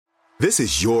This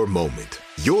is your moment,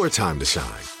 your time to shine,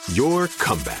 your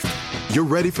comeback. You're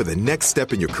ready for the next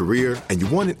step in your career, and you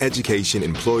want an education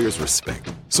employers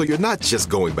respect. So you're not just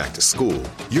going back to school,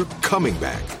 you're coming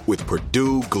back with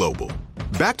Purdue Global.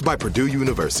 Backed by Purdue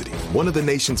University, one of the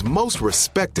nation's most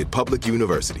respected public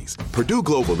universities, Purdue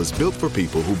Global is built for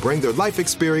people who bring their life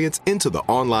experience into the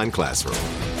online classroom.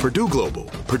 Purdue Global,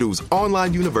 Purdue's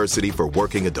online university for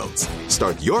working adults.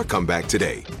 Start your comeback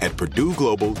today at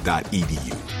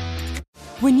purdueglobal.edu.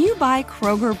 When you buy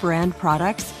Kroger brand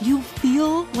products, you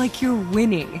feel like you're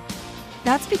winning.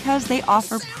 That's because they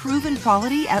offer proven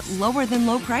quality at lower than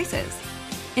low prices.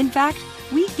 In fact,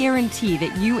 we guarantee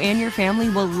that you and your family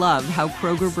will love how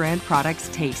Kroger brand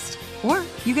products taste, or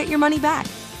you get your money back.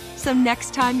 So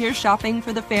next time you're shopping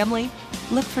for the family,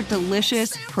 look for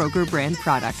delicious Kroger brand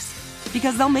products,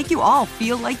 because they'll make you all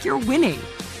feel like you're winning.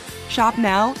 Shop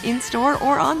now, in-store,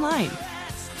 or online.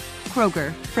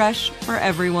 Kroger, fresh for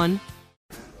everyone.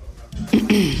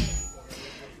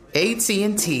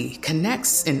 AT&T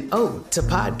connects an ode to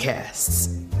podcasts.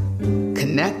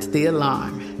 Connect the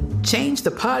alarm. Change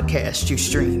the podcast you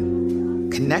stream.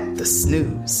 Connect the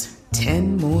snooze.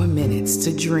 10 more minutes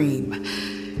to dream.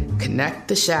 Connect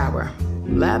the shower.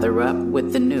 Lather up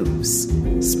with the news.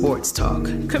 Sports talk,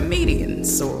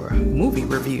 comedians, or movie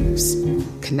reviews.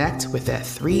 Connect with that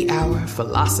 3-hour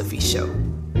philosophy show.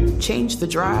 Change the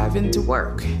drive into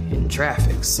work in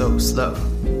traffic so slow.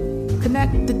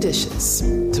 Connect the dishes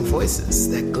to voices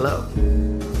that glow.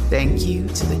 Thank you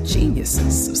to the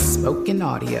geniuses of spoken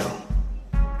audio.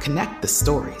 Connect the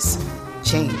stories.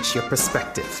 Change your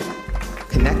perspective.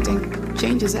 Connecting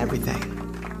changes everything.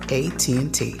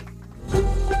 AT&T.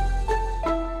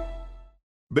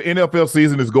 The NFL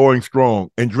season is going strong,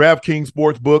 and DraftKings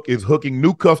Sportsbook is hooking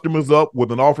new customers up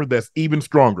with an offer that's even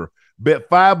stronger. Bet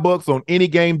 $5 on any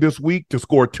game this week to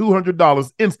score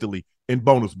 $200 instantly in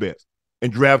bonus bets.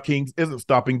 And DraftKings isn't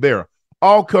stopping there.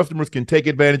 All customers can take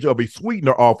advantage of a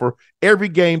sweetener offer every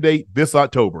game day this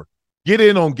October. Get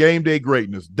in on game day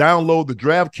greatness. Download the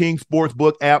DraftKings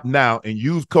Sportsbook app now and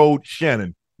use code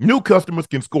Shannon. New customers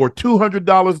can score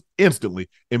 $200 instantly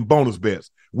in bonus bets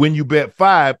when you bet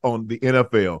 $5 on the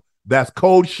NFL. That's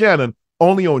code Shannon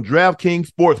only on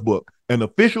DraftKings Sportsbook, an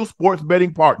official sports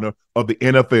betting partner of the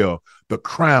NFL. The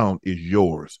crown is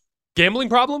yours. Gambling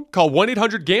problem? Call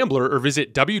 1-800-GAMBLER or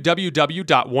visit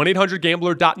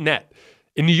www.1800gambler.net.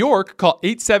 In New York, call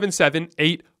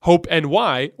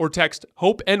 877-8-HOPE-NY or text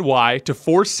HOPE-NY to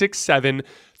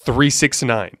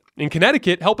 467-369. In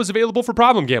Connecticut, help is available for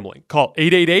problem gambling. Call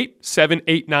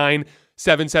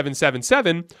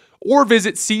 888-789-7777 or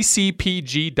visit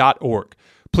ccpg.org.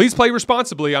 Please play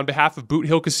responsibly on behalf of Boot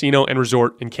Hill Casino and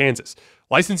Resort in Kansas.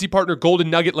 Licensee partner Golden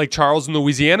Nugget Lake Charles in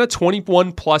Louisiana.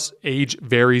 21 plus, age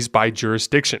varies by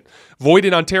jurisdiction. Void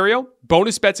in Ontario.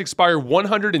 Bonus bets expire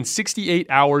 168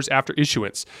 hours after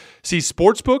issuance. See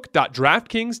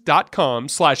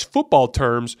sportsbook.draftkings.com/football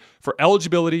terms for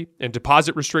eligibility and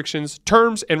deposit restrictions,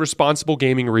 terms, and responsible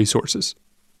gaming resources.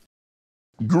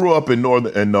 Grew up in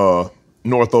North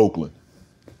Oakland,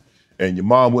 and your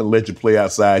mom wouldn't let you play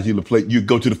outside. You'd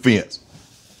go to the fence.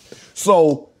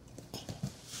 So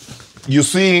you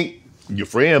see your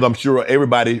friends, I'm sure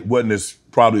everybody wasn't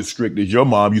probably as strict as your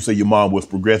mom. You say your mom was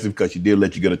progressive because she did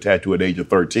let you get a tattoo at the age of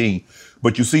 13.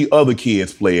 But you see other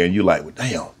kids play and you're like, well,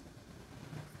 damn,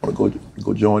 I want to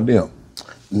go join them.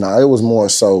 No, it was more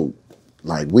so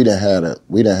like we didn't have a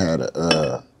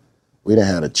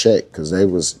check because they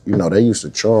was, they used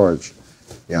to charge,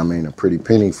 a pretty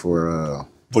penny for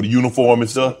the uniform and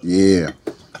stuff? Yeah.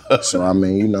 So,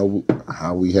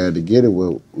 how we had to get it,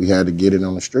 we had to get it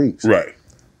on the streets. Right.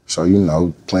 So,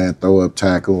 playing throw-up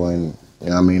tackle and,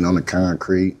 on the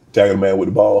concrete. Tackle the man with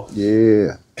the ball?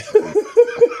 Yeah.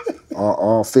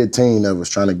 all 15 of us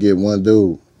trying to get one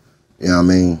dude.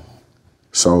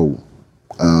 So,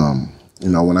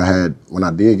 when I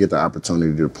did get the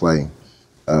opportunity to play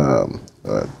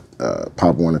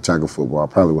Pop Warner tackle football, I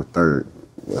probably was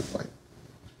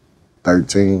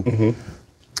 13. Mm-hmm.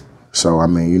 So,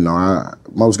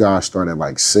 most guys start at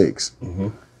like 6. Mm-hmm.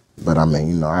 But, I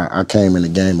came in the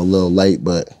game a little late,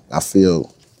 but I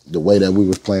feel the way that we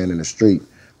was playing in the street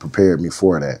prepared me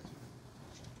for that.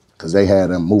 Because they had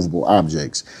movable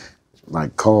objects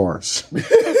like cars,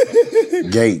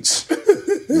 gates,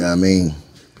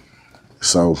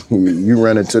 So you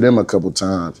run into them a couple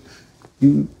times.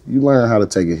 You learn how to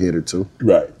take a hit or two.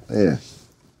 Right. Yeah.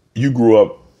 You grew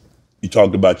up, you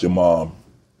talked about your mom.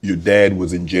 Your dad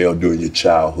was in jail during your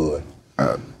childhood.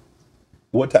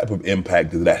 What type of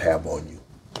impact did that have on you?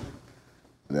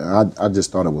 I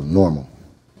just thought it was normal.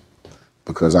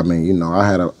 Because I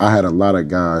had a lot of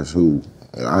guys who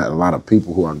I had a lot of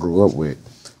people who I grew up with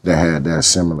that had that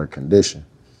similar condition.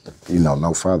 You know,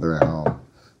 no father at home.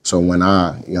 So when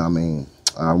I went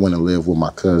and lived with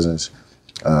my cousins,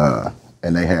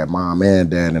 and they had mom and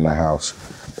dad in the house,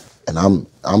 and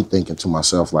I'm thinking to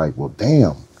myself like, well,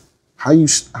 damn,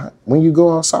 when you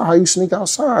go outside, how you sneak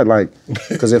outside? Like,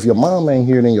 because if your mom ain't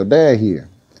here, then your dad here,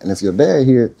 and if your dad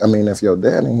here, if your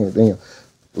dad ain't here, then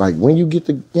like when you get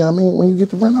to, when you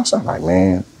get to run outside, like,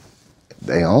 man,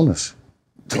 they own us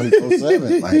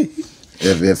 24/7. Like,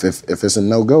 if it's a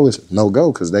no-go, it's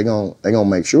no-go, because they gonna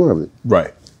make sure of it.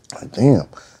 Right. Like, damn.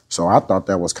 So I thought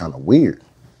that was kind of weird,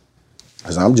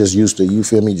 because I'm just used to, you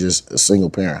feel me, just a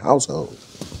single-parent household.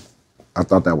 I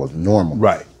thought that was normal.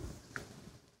 Right.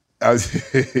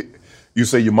 You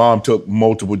say your mom took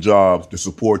multiple jobs to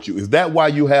support you. Is that why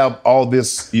you have all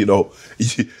this,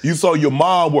 you saw your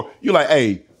mom, you're like,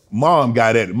 hey, mom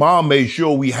got at it. Mom made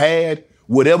sure we had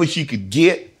whatever she could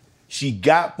get, she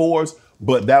got for us,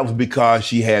 but that was because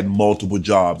she had multiple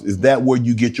jobs. Is that where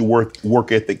you get your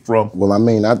work ethic from? Well,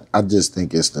 I just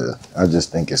think it's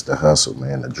the hustle,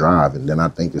 man, the drive, and then I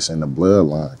think it's in the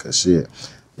bloodline, because shit,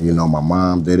 my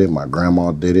mom did it, my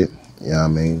grandma did it,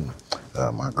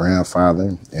 my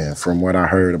grandfather, and from what I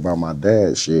heard about my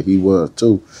dad, shit, he was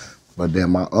too. But then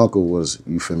my uncle was,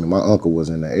 you feel me, my uncle was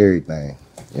into everything,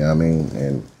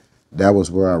 and that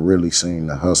was where I really seen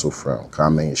the hustle from.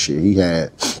 Shit, he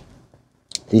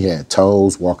had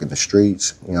toes walking the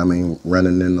streets, running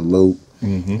in the loop.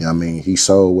 Mm-hmm. He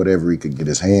sold whatever he could get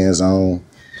his hands on.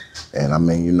 And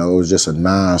it was just a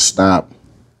nonstop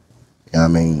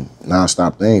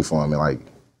thing for him. Like,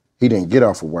 he didn't get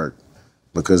off of work,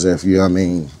 because if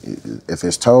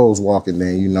his toes walking,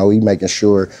 then he making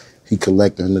sure he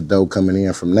collecting the dough coming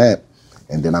in from that.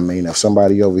 And then if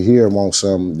somebody over here wants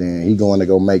something, then he going to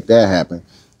go make that happen.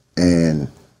 And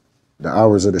the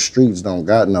hours of the streets don't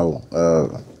got no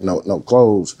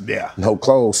clothes, no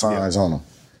clothes signs on them.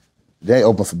 They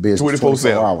open for business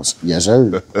 24 hours. Yes,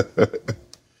 sir.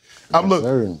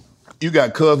 Look, you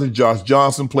got cousin Josh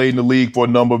Johnson, played in the league for a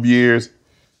number of years.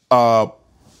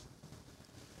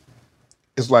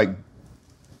 It's like,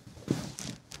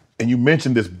 and you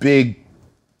mentioned this big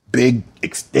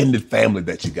extended family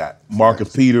that you got.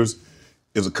 Marcus Peters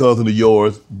is a cousin of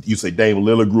yours. You say Dame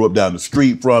Lillard grew up down the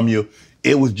street from you.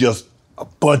 It was just a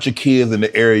bunch of kids in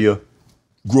the area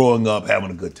growing up,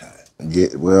 having a good time. Yeah,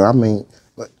 well,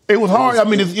 it was hard.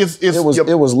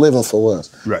 It was living for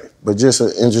us. Right. But just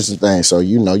an interesting thing. So,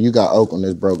 you got Oakland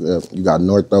that's broke up. You got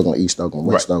North Oakland, East Oakland,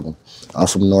 West Oakland. I'm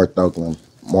from North Oakland.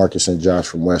 Marcus and Josh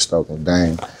from West Oakland.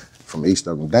 Dame from East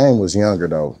Oakland. Dame was younger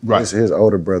though. Right. His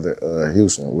older brother,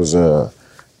 Houston,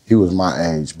 he was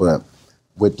my age. But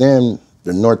within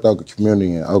the North Oakland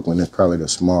community in Oakland is probably the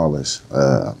smallest.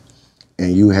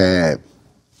 And you had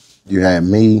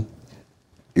me,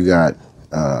 you got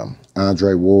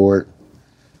Andre Ward,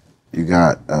 you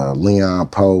got Leon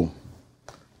Poe,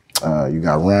 you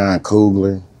got Ryan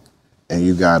Coogler, and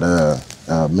you got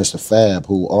Mr. Fab,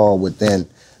 who all within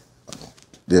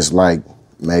this like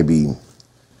maybe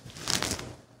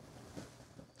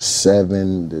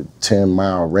 7 to 10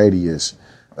 mile radius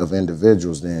of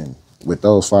individuals. Then with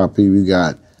those 5 people, you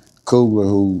got Coogler,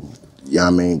 who,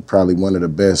 probably one of the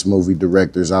best movie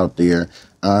directors out there.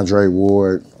 Andre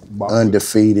Ward,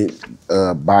 undefeated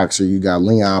boxer. You got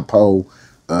Leon Poe,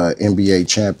 NBA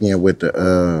champion with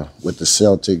the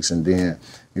Celtics, and then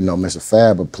Mr.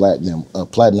 Fab, a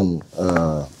platinum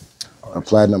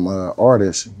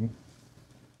artist. Mm-hmm.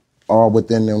 All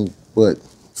within them, 4,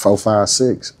 5,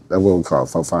 6. That's what we call it,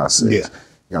 4, 5, 6. Yeah.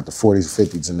 You got the 40s,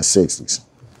 50s, and the 60s.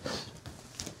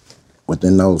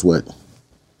 Within those,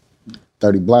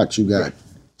 30 blocks, you got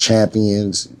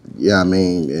champions,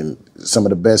 and some of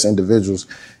the best individuals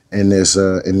in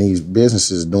these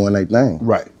businesses doing their thing.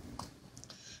 Right.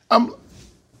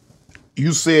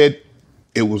 You said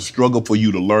it was a struggle for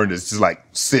you to learn this, just like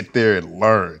sit there and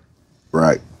learn.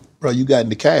 Right. Bro, you got in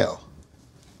the Cal.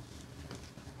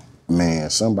 Man,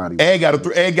 somebody. And got a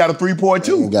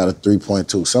 3.2. And got a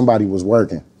 3.2. Somebody was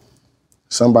working.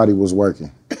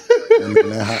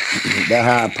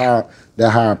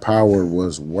 That higher power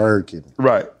was working.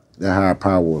 Right. That higher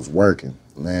power was working.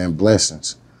 Man,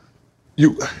 blessings.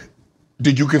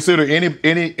 Did you consider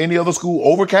any other school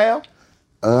over Cal?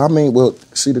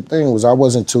 See, the thing was I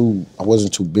wasn't too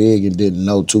big and didn't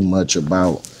know too much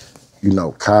about,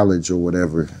 college or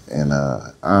whatever. And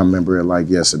I remember it like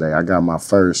yesterday. I got my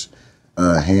first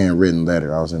handwritten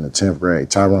letter. I was in the 10th grade.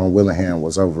 Tyrone Willingham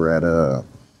was over at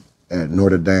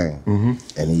Notre Dame, mm-hmm.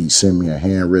 and he sent me a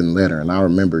handwritten letter. And I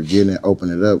remember getting it,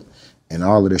 opening it up, and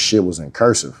all of this shit was in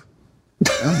cursive.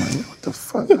 I'm like, what the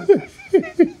fuck?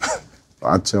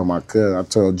 I tell my cousin, I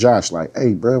told Josh, like,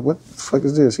 hey, bro, what the fuck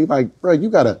is this? He like, bro, you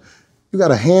got a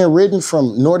handwritten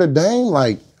from Notre Dame?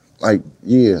 Like,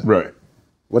 yeah. Right.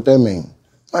 What that mean?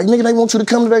 Like, nigga, they want you to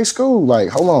come to their school. Like,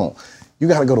 hold on. You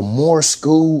got to go to more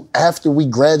school after we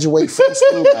graduate from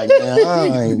school? Like, man,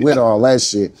 I ain't with all that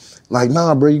shit. Like,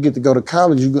 nah, bro, you get to go to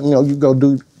college. You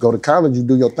go to college, you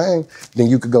do your thing, then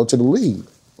you could go to the league.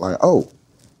 Like, oh,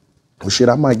 well, shit,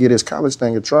 I might get this college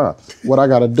thing a try. What I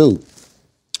got to do?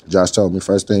 Josh told me,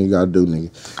 first thing you got to do,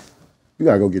 nigga, you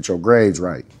got to go get your grades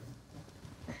right.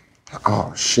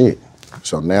 Oh, shit.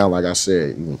 So now, like I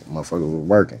said, you motherfuckers was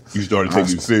working. You started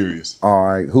taking it serious. All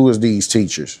right, who is these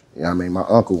teachers? Yeah, I mean, my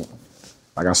uncle,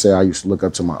 like I said, I used to look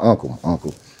up to my uncle.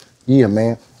 Uncle, yeah,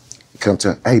 man. Come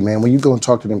to, hey, man, when you go and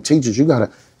talk to them teachers, you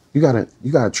gotta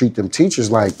treat them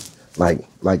teachers like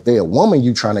they a woman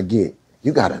you trying to get.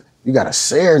 You gotta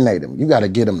serenade them. You gotta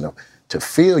get them to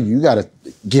feel you. You gotta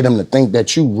get them to think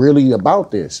that you really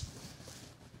about this.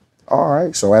 All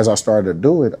right, so as I started to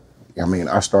do it, I mean,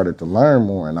 I started to learn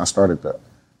more, and I started to,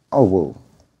 oh, well,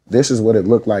 this is what it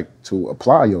looked like to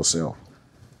apply yourself.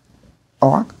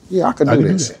 Oh, I could do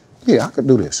this. Yeah, I could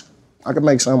do this. I could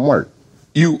make something work.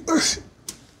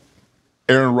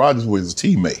 Aaron Rodgers was his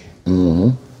teammate.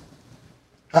 Mm-hmm.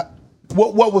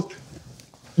 What was?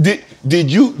 Did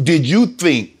you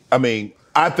think? I mean,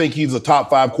 I think he's a top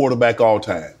 5 quarterback all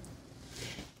time.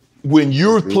 When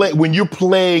you're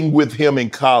playing with him in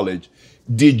college,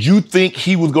 did you think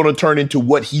he was going to turn into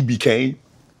what he became?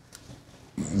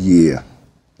 Yeah.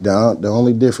 The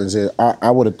only difference is I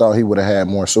would have thought he would have had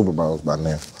more Super Bowls by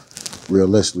now.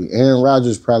 Realistically, Aaron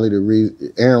Rodgers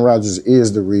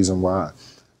is the reason why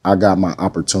I got my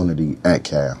opportunity at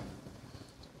Cal.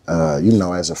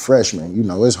 As a freshman,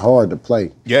 it's hard to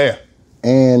play. Yeah.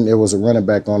 And there was a running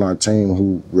back on our team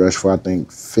who rushed for, I think,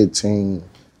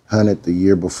 1,500 the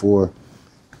year before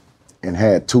and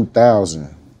had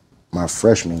 2,000 my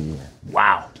freshman year.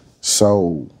 Wow.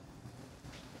 So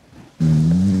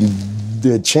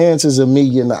the chances of me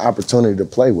getting the opportunity to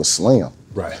play was slim.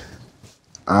 Right.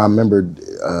 I remember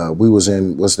we was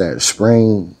in,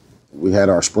 spring, we had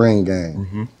our spring game.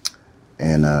 Mm-hmm.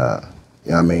 And,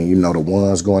 the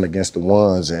ones going against the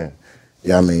ones. And,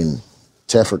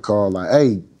 Teffer called like,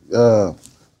 hey,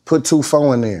 put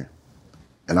 2-4 in there.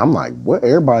 And I'm like, what?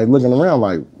 Everybody looking around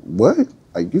like, what?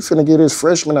 Like, you finna give this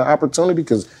freshman an opportunity?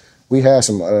 Because we had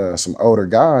some older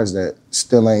guys that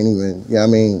still ain't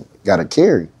even, got a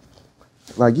carry.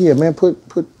 Like, yeah, man, put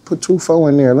 2-4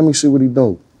 in there. Let me see what he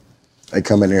do. They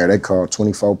come in there, they call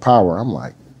 24 power. I'm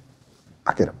like,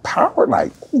 I get a power?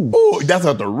 Like, ooh, that's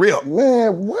at the rip.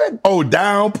 Man, what? Oh,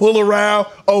 down, pull around.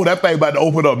 Oh, that thing about to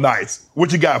open up nice.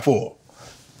 What you got for?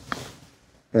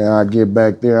 And I get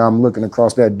back there, I'm looking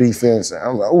across that defense, and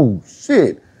I'm like, oh,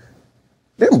 shit.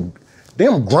 Them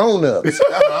grown-ups.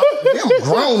 Them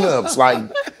grown-ups, like,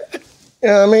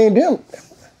 them.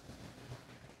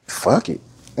 Fuck it.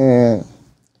 And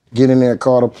get in there,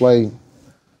 call the play,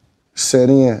 set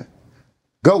in,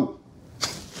 go.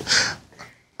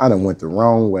 I done went the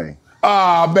wrong way.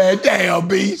 Ah, man, damn,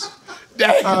 beast.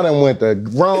 Damn. I done went the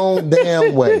wrong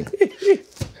damn way.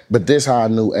 But this how I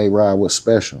knew A-Rod was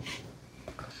special.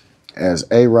 As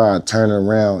A-Rod turning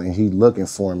around and he looking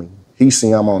for me, he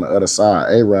see I'm on the other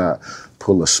side. A-Rod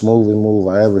pull the smoothest move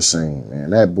I ever seen,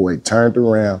 man. That boy turned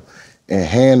around and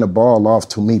hand the ball off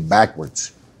to me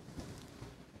backwards.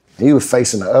 He was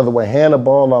facing the other way, hand the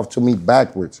ball off to me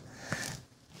backwards.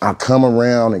 I come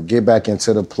around and get back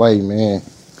into the play, man.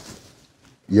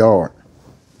 Yard.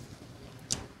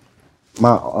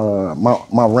 My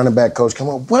running back coach come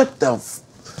on, what the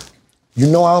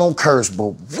I don't curse, but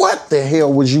what the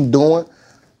hell was you doing?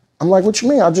 I'm like, what you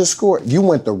mean? I just scored. You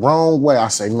went the wrong way. I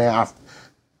say, man,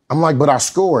 I'm like, but I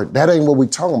scored. That ain't what we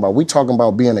talking about. We talking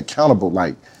about being accountable.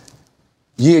 Like,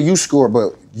 yeah, you scored,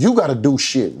 but you got to do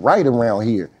shit right around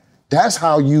here. That's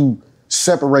how you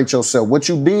separate yourself. What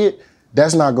you did,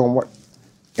 that's not going to work.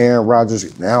 Aaron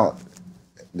Rodgers, now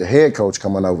the head coach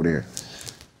coming over there.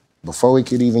 Before he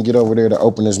could even get over there to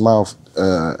open his mouth,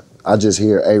 I just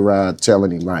hear A-Rod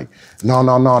telling him like, no,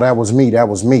 that was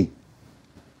me.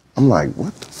 I'm like,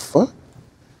 what the fuck?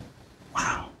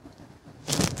 Wow.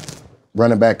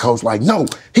 Running back coach like, no,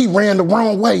 he ran the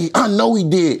wrong way. I know he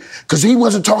did, because he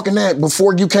wasn't talking that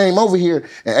before you came over here.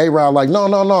 And A-Rod like, no,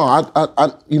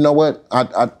 I you know what?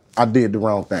 I did the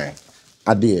wrong thing.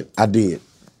 I did.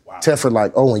 Wow. Teffer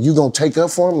like, oh, and you gonna take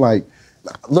up for him? Like,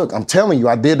 look, I'm telling you,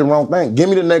 I did the wrong thing. Give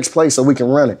me the next play so we can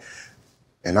run it.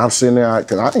 And I'm sitting there,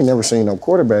 because I ain't never seen no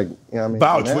quarterback,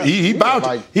 vouch for he vouching.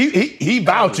 Like, he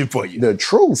vouching for you. The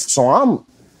truth. So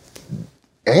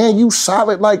and you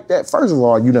solid like that. First of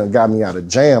all, you done got me out of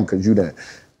jam because you done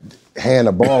hand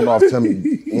the ball off to me,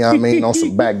 you know what I mean, on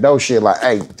some backdoor shit, like,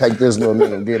 hey, take this little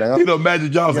nigga and get out.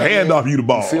 Magic Johnson hand off you the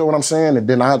ball. You feel what I'm saying? And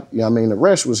then the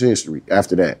rest was history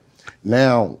after that.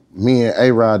 Now, me and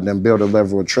A-Rod then build a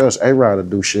level of trust. A-Rod will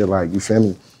do shit like, you feel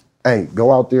me? Hey,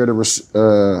 go out there to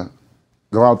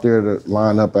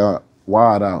line up out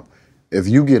wide out. If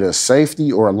you get a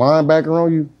safety or a linebacker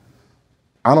on you,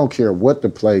 I don't care what the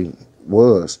play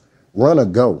was, run or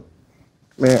go.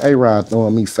 Man, A-Rod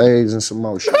throwing me fades and some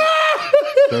more shit.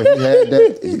 He had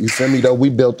that, you feel me though? We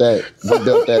built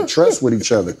that trust with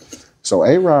each other. So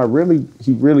A-Rod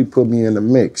really put me in the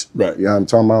mix. Right. You know what I'm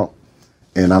talking about?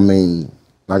 And I mean,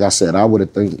 like I said, I would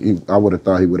have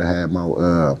thought he would have had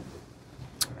more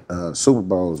Super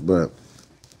Bowls, but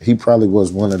he probably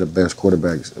was one of the best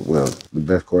quarterbacks. Well, the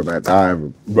best quarterback I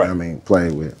ever,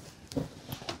 played with.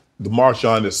 The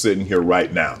Marshawn is sitting here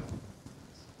right now.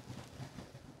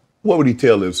 What would he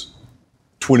tell his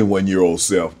 21-year-old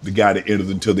self, the guy that enters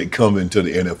until they come into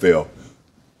the NFL?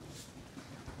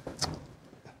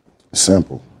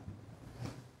 Simple.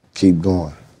 Keep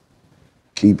going.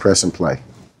 Keep pressing play.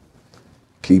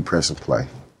 Keep pressing play.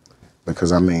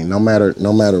 Because I mean, no matter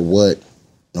what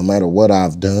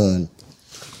I've done,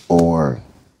 or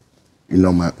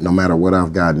no matter what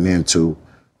I've gotten into,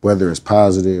 whether it's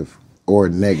positive or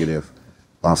negative,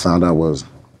 I found out was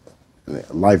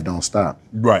life don't stop.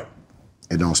 Right.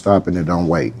 It don't stop and it don't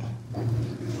wait.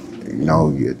 You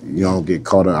know, you don't get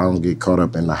caught up. I don't get caught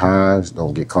up in the highs.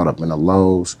 Don't get caught up in the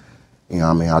lows. You know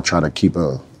what I mean? I try to keep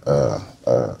a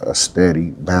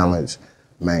steady balance,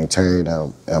 maintain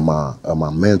my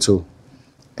mental,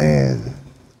 and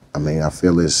I mean I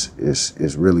feel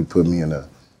it's really put me in the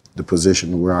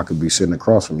position where I could be sitting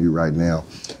across from you right now,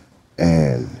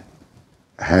 and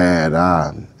had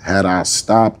I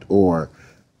stopped or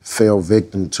fell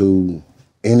victim to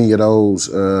any of those,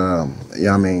 you know what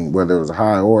I mean, whether it was a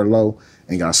high or a low,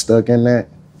 and got stuck in that,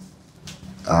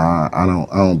 I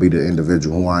don't be the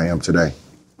individual who I am today.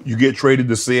 You get traded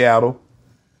to Seattle.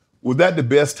 Was that the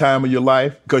best time of your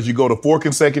life? Because you go to 4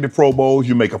 consecutive Pro Bowls,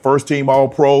 you make a first-team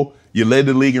All-Pro, you led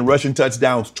the league in rushing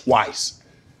touchdowns twice.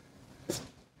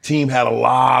 Team had a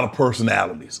lot of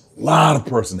personalities. How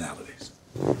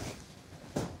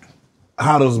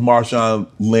does Marshawn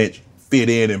Lynch fit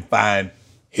in and find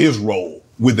his role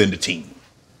within the team?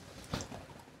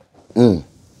 With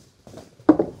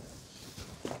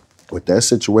that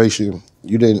situation,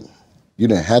 you didn't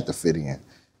have to fit in.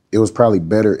 It was probably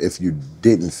better if you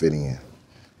didn't fit in.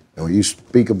 And when you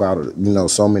speak about, you know,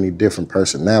 so many different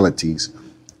personalities,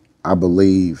 I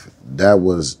believe that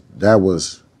was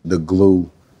the glue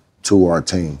to our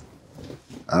team.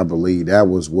 I believe that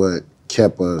was what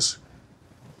kept us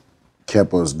going.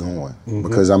 Mm-hmm.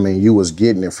 Because I mean, you was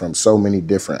getting it from so many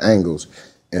different angles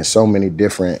and so many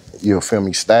different, you feel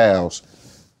me, styles,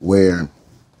 where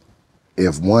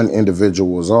if one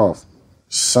individual was off,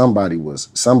 somebody was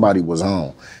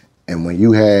on. And when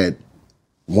you had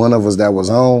one of us that was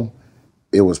on,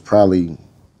 it was probably,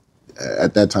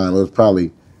 at that time, it was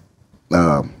probably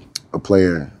a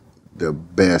player the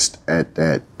best at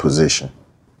that position.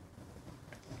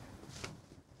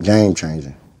 Game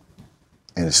changing.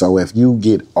 And so if you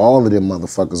get all of them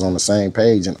motherfuckers on the same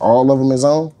page and all of them is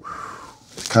on,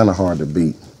 it's kind of hard to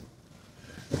beat.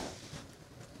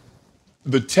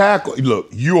 The tackle, look,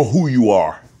 you're who you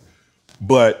are,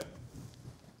 but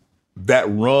that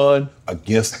run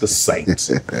against the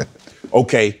Saints,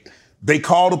 okay, they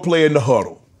called a play in the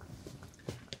huddle.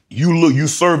 You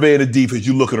survey the defense,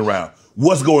 you looking around.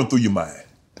 What's going through your mind?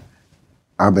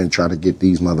 I've been trying to get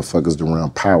these motherfuckers to run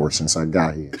power since I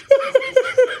got here.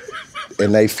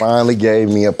 And they finally gave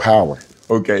me a power.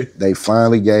 Okay. They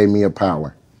finally gave me a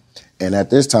power. And at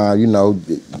this time, you know,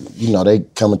 they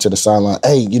coming to the sideline,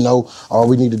 hey, you know, all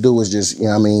we need to do is just, you know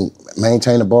what I mean,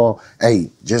 maintain the ball. Hey,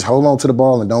 just hold on to the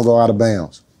ball and don't go out of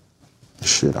bounds.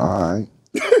 Shit, all right.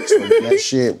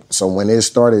 So when it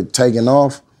started taking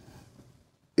off,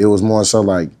 it was more so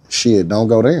like, shit, don't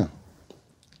go down.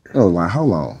 I was like,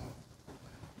 hold on.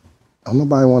 Don't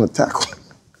nobody want to tackle me.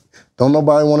 Don't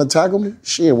nobody want to tackle me?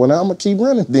 Shit, well, now I'm going to keep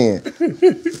running then. You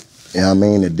know what I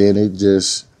mean? And then it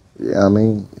just, you know what I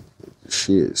mean?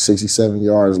 Shit, 67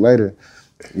 yards later,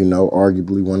 you know,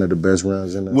 arguably one of the best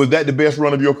runs in the... Was that the best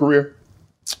run of your career?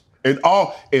 In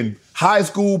high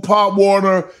school, Pop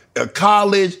Warner,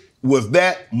 college, was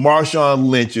that Marshawn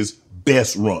Lynch's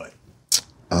best run?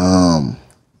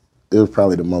 It was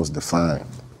probably the most defining.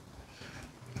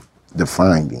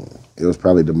 It was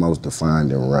probably the most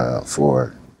defining run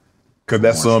for... Because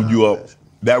that summed you up.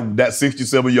 That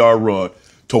 67-yard run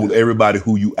told everybody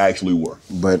who you actually were.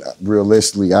 But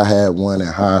realistically, I had one in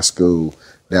high school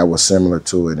that was similar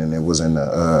to it, and it was in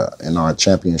our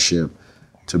championship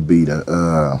to beat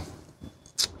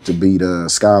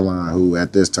Skyline, who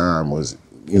at this time was,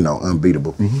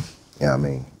 unbeatable. Mm-hmm. Yeah, I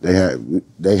mean,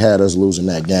 they had us losing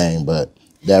that game, but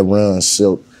that run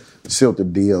sealed the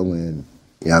deal, and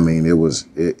I mean,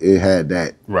 it had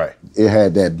that right. It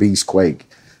had that beast quake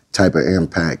type of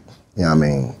impact.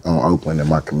 On Oakland and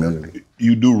my community.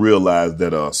 You do realize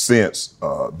that since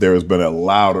there has been a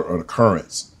louder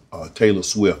occurrence, Taylor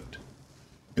Swift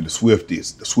and the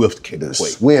Swifties, the Swift quake. The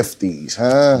Swifties,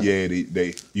 huh? Yeah,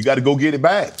 they you got to go get it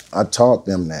back. I taught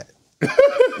them that.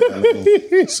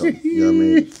 So,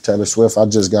 Taylor Swift, I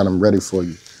just got them ready for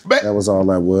you. Man, that was all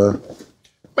that was.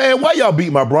 Man, why y'all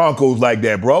beat my Broncos like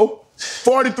that, bro?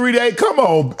 43-8, come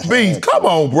on, Beans, come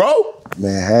on, bro.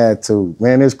 Man, had to.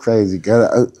 Man, it's crazy. I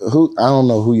don't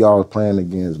know who y'all was playing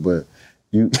against, but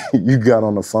you got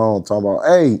on the phone talking about,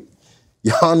 hey,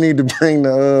 y'all need to bring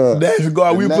the National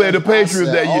Guard. We played the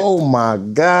Patriots that year. Oh my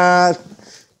God,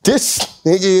 this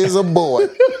nigga is a boy.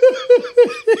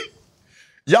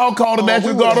 Y'all called the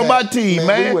National Guard on my team,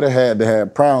 man. We would have had to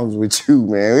have problems with you,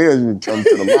 man. We didn't even come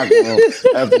to the locker room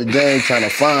after the game trying to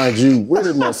find you. Where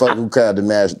the motherfucker who called the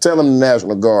National? Tell him the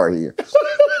National Guard here.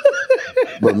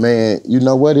 But man, you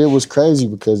know what? It was crazy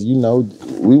because,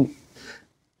 to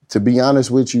be honest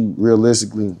with you,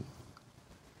 realistically,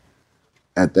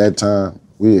 at that time,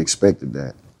 we expected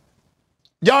that.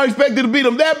 Y'all expected to beat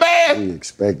them that bad? We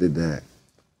expected that.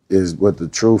 Is what the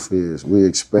truth is. We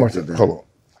expected that. Hold on.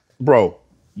 Bro,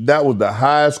 that was the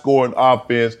highest scoring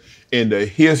offense in the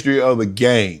history of the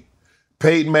game.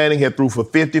 Peyton Manning had threw for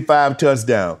 55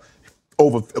 touchdowns.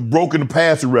 Broken the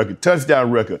passing record, touchdown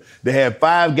record. They had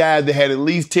 5 guys that had at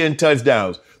least 10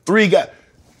 touchdowns. 3 guys.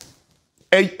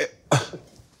 It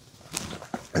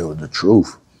was the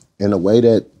truth. And the way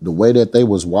that they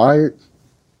was wired,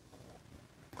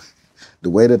 they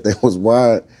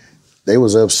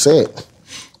was upset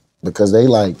because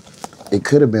it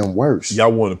could have been worse.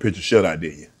 Y'all wanted to pitch a shutout,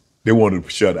 did you? They wanted a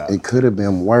shutout. It could have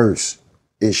been worse.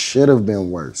 It should have been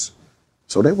worse.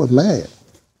 So they was mad.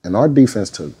 And our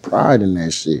defense took pride in that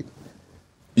shit.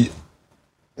 Yeah.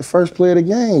 The first play of the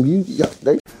game,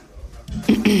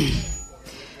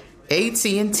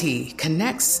 AT&T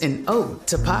connects an ode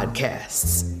to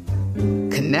podcasts.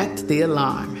 Connect the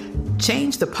alarm.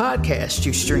 Change the podcast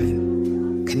you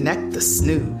stream. Connect the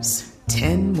snooze.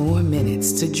 10 more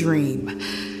minutes to dream.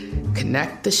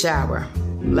 Connect the shower.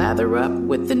 Lather up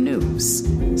with the news,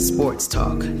 sports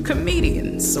talk,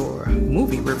 comedians, or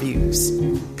movie reviews.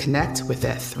 Connect with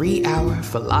that 3-hour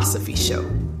philosophy show.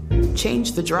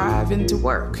 Change the drive into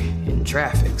work in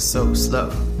traffic so slow.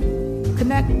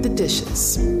 Connect the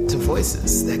dishes to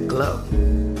voices that glow.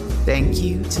 Thank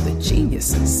you to the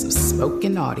geniuses of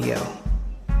spoken audio.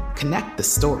 Connect the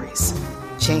stories.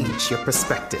 Change your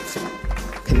perspective.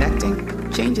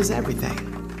 Connecting changes everything.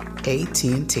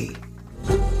 AT&T.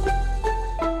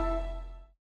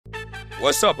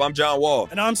 What's up? I'm John Wall.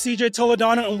 And I'm CJ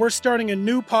Toledano, and we're starting a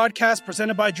new podcast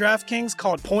presented by DraftKings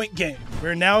called Point Game.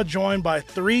 We're now joined by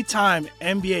 3-time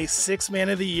NBA Sixth Man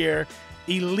of the Year,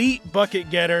 elite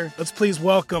bucket getter. Let's please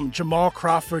welcome Jamal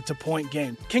Crawford to Point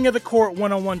Game. King of the Court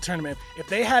one-on-one tournament. If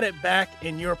they had it back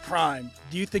in your prime,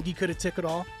 do you think you could have took it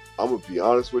all? I'm going to be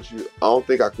honest with you. I don't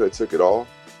think I could have took it all,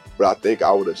 but I think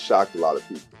I would have shocked a lot of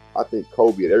people. I think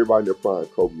Kobe and everybody in their prime,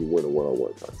 Kobe would win a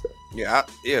one-on-one contest. Yeah,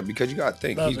 because you got to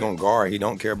think, he's going to guard. He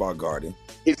don't care about guarding.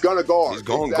 He's going to guard. He's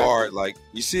going to guard. Like,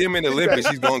 you see him in the Olympics,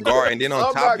 he's going to guard. And then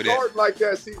on top of that. I'm not guarding like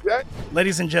that, CJ.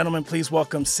 Ladies and gentlemen, please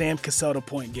welcome Sam Cassell to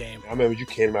Point Game. I remember you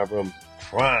came out from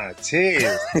crying,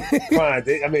 tears,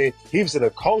 crying. I mean, he was in a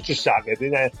culture shock. And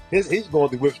then he's going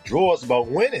through withdrawals about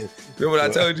winning. Remember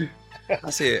what I told you?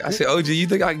 I said, OG, you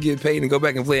think I can get paid and go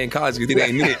back and play in college because it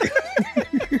ain't it?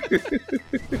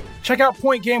 Check out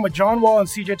Point Game with John Wall and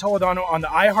CJ Toledano on the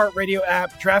iHeartRadio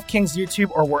app, DraftKings YouTube,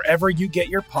 or wherever you get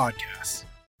your podcasts.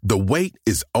 The wait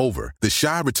is over. The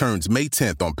Chi returns May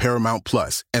 10th on Paramount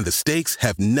Plus, and the stakes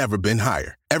have never been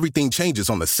higher. Everything changes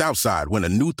on the South Side when a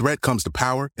new threat comes to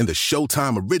power in the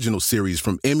Showtime original series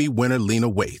from Emmy winner Lena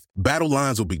Waithe. Battle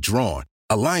lines will be drawn,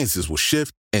 alliances will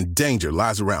shift, and danger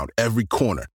lies around every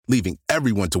corner, leaving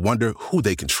everyone to wonder who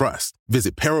they can trust.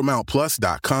 Visit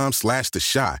ParamountPlus.com/The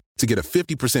Chi to get a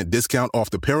 50% discount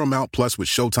off the Paramount Plus with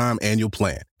Showtime annual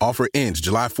plan. Offer ends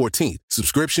July 14th.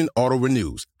 Subscription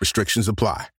auto-renews. Restrictions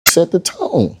apply. Set the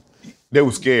tone. They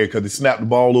were scared because they snapped the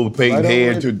ball over Peyton's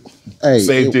head to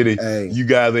safety. You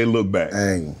guys ain't look back.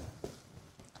 Hey,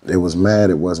 they was mad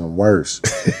it wasn't worse.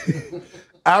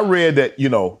 I read that,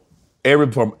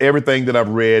 from everything that I've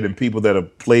read and people that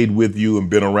have played with you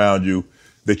and been around you,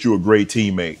 that you're a great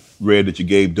teammate. Read that you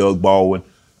gave Doug Baldwin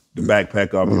the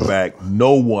backpack off your back,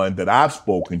 no one that I've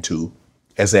spoken to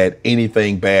has had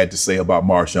anything bad to say about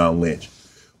Marshawn Lynch.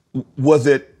 Was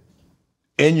it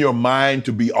in your mind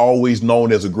to be always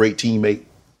known as a great teammate?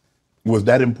 Was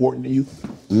that important to you?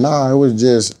 Nah, that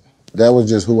was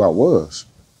just who I was.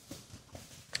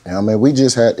 And I mean,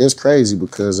 it's crazy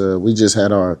because we just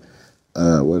had our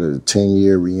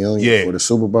 10-year reunion for the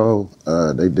Super Bowl.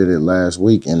 They did it last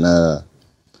week, and you know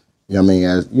what I mean,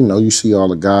 as you know, you see all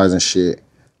the guys and shit.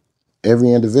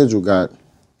 Every individual got,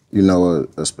 you know,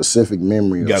 a specific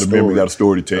memory. Got a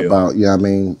story to tell. About, you know what I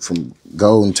mean, from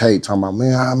Golden Tate talking about,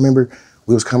 man, I remember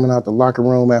we was coming out the locker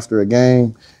room after a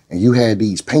game and you had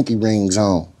these pinky rings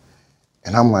on.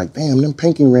 And I'm like, damn, them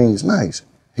pinky rings nice.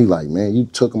 He like, man, you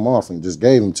took them off and just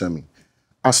gave them to me.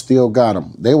 I still got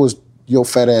them. Your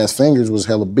fat ass fingers was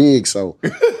hella big, so I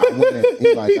went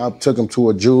in, I took them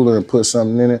to a jeweler and put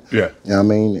something in it. Yeah. You know what I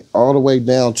mean? All the way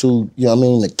down to, you know what I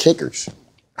mean, the kickers.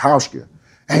 House gear.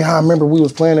 Hey, I remember we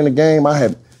was playing in the game. I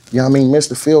had, you know what I mean, missed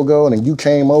the field goal, and then you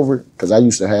came over, because I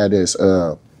used to have this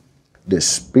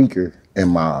speaker in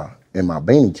my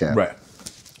beanie cap. Right.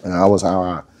 And that was how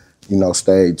I, you know,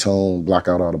 stayed tuned, block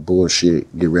out all the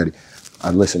bullshit, get ready. I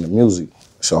listened to music.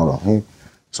 So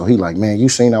he like, man, you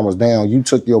seen I was down. You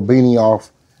took your beanie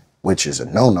off, which is a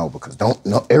no-no, because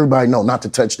everybody know not to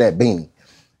touch that beanie.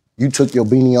 You took your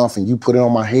beanie off and you put it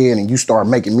on my head and you started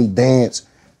making me dance.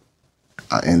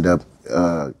 I end up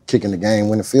kicking the game,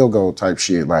 winning field goal type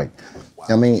shit. Like, wow.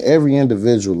 I mean, every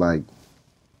individual, like,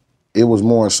 it was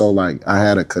more so like I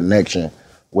had a connection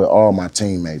with all my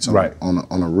teammates on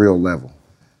a real level.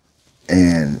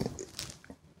 And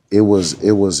it was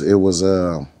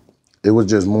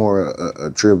just more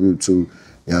a tribute to, you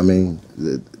know what I mean,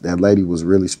 that lady was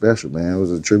really special, man. It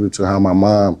was a tribute to how my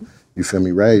mom, you feel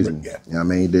me, raised me. You know what I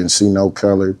mean? Didn't see no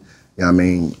color. You know what I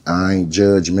mean? I ain't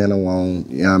judgmental on,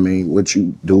 you know what I mean, what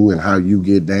you do and how you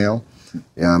get down. You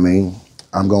know what I mean?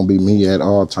 I'm going to be me at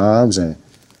all times. And,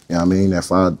 you know what I mean,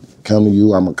 if I come to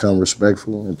you, I'm going to come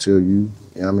respectful until you,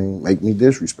 you know what I mean, make me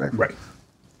disrespectful. Right.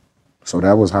 So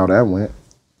that was how that went.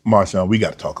 Marshawn, we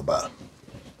got to talk about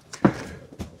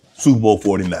Super Bowl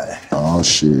 49. Oh,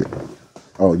 shit.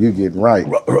 Oh, you getting right.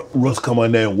 Russ come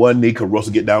on there on one knee, because Russ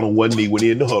will get down on one knee when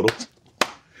he in the huddle.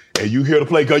 And you hear the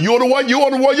play, because you on the 1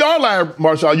 yard line,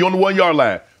 Marshawn. You on the 1 yard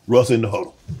line. Russ in the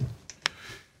huddle.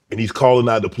 And he's calling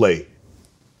out the play.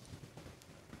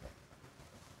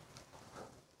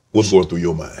 What's going through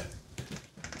your mind?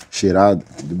 Shit, to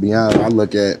be honest, I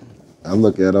look at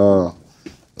 9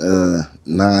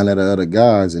 of the other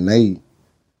guys, and they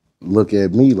look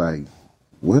at me like,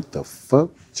 what the fuck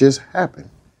just happened?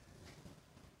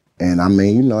 And I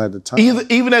mean, you know, at the time.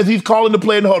 Even as he's calling the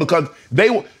play in the huddle, because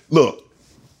look,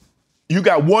 you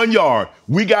got 1 yard.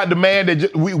 We got the man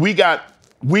that we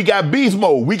got beast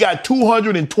mode. We got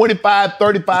 225,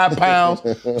 35 pounds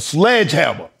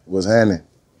sledgehammer. What's happening?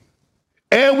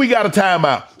 And we got a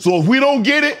timeout. So if we don't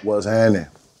get it, what's happening?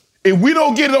 If we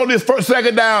don't get it on this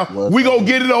second down, we gonna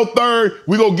get it on third.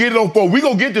 We gonna get it on fourth. We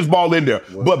gonna get this ball in there.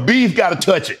 But B's got to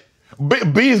touch it.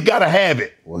 B's got to have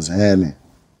it. What's happening?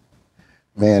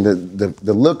 Man,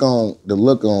 the look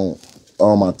on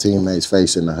all my teammates'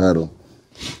 face in the huddle,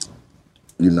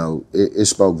 you know, it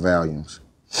spoke volumes.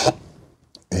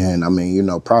 And I mean, you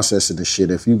know, processing the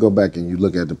shit. If you go back and you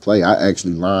look at the play, I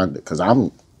actually lined, because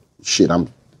I'm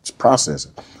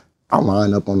processing. I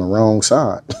line up on the wrong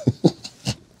side.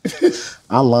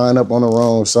 I line up on the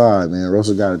wrong side, man.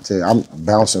 Russell got to tell you, I'm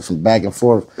bouncing from back and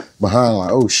forth behind,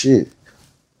 like, oh shit.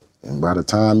 And by the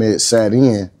time it sat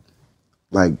in,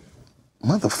 like,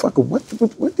 motherfucker,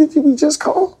 what did we just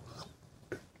call?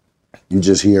 You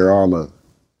just hear all the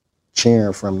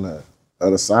cheering from the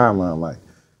other sideline, like,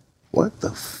 what the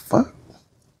fuck?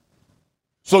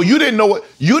 So you didn't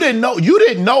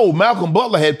know Malcolm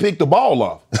Butler had picked the ball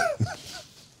off.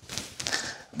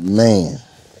 Man,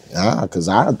 because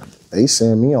they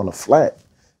send me on the flat.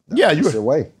 Yeah, you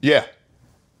away. Yeah.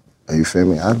 You feel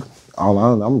me? I'm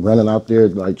running out there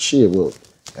like shit. Well,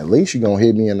 at least you're gonna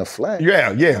hit me in the flat.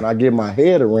 Yeah. When I get my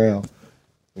head around,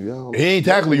 yo, he ain't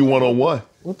tackling you one-on-one.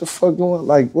 What the fuck going?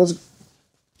 Like, what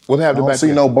happened? I don't see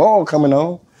there? No ball coming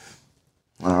on.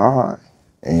 All right,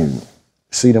 and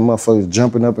see the motherfuckers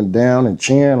jumping up and down and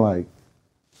cheering like,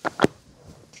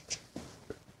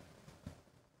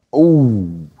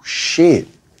 oh shit,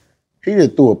 he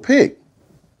just threw a pick.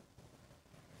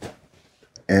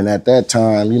 And at that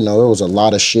time, you know, there was a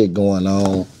lot of shit going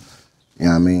on. You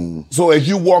know what I mean? So as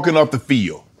you walking off the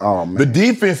field, oh man, the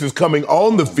defense is coming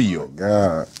on the field.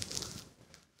 God.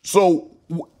 So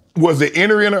was there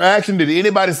interaction? Did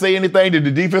anybody say anything? Did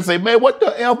the defense say, man, what the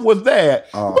F was that?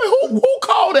 Who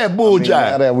called all that bull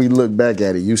jive. Now that we look back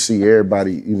at it, you see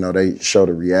everybody, they show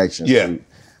the reactions. Yeah.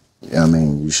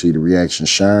 You see the reaction,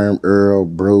 Sherm, Earl,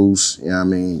 Bruce,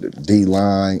 the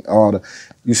D-line,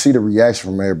 you see the reaction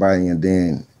from everybody, and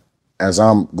then as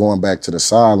I'm going back to the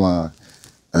sideline,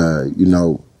 I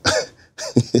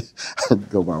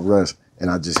go by Russ, and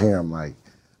I just hear him like,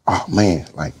 oh man,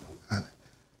 like,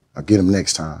 I'll get him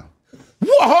next time.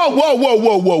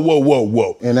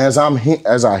 Whoa. And as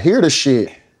I hear the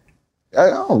shit,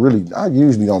 I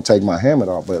usually don't take my helmet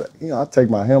off, but I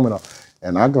take my helmet off.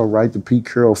 And I go right to Pete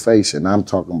Carroll's face, and I'm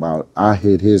talking about I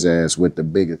hit his ass with the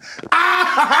biggest. You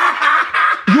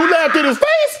laughed in his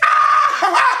face?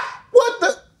 What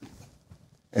the?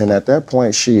 And at that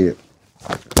point, shit,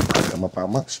 I come up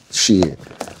out my shit.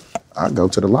 I go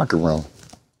to the locker room.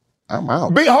 I'm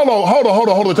out.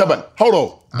 Hold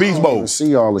on. Beast mode. I don't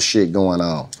see all the shit going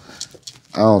on.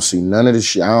 I don't see none of the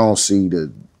shit. I don't see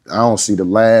the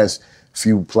last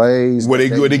few plays. Where they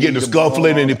getting the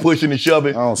scuffling and they pushing and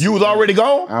shoving. You was already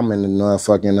gone? I'm in the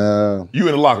motherfucking You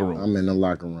in the locker room? I'm in the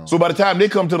locker room. So by the time they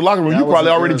come to the locker room, you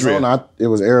probably already dressed. It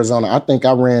was Arizona. I think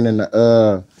I ran in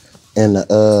the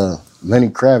Lenny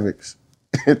Kravitz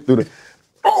through the.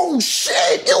 Oh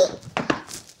shit!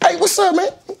 Hey, what's up, man?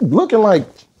 Looking like,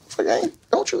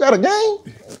 don't you got a game?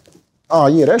 Oh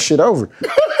yeah, that shit over.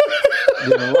 Get in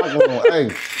the locker room.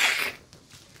 Hey,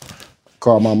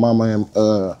 call my mama and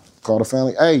call the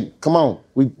family. Hey, come on,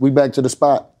 we back to the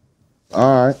spot.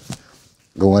 All right,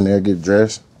 go in there, get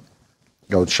dressed,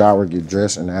 go shower, get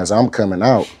dressed, and as I'm coming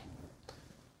out,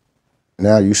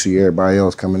 now you see everybody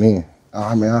else coming in.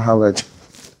 Oh man, I'll holler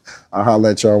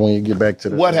at y'all when you get back to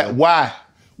the.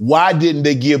 Why didn't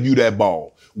they give you that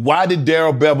ball? Why did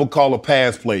Darrell Bevel call a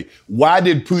pass play? Why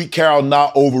did Pete Carroll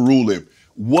not overrule him?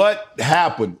 What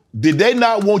happened? Did they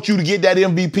not want you to get that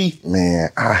MVP?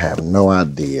 Man, I have no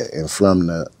idea. And from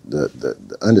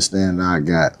the understanding I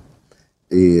got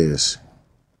is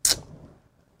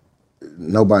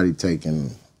nobody taking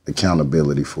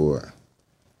accountability for it.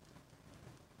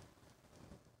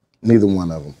 Neither one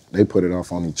of them. They put it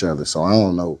off on each other. So I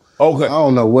don't know. Okay. I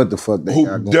don't know what the fuck they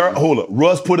got going on. Hold up.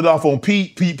 Russ put it off on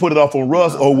Pete. Pete put it off on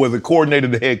Russ, or was it coordinator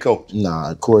the head coach?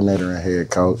 Nah, coordinator and head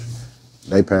coach.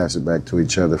 They pass it back to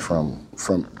each other from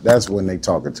that's when they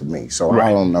talking to me. So right.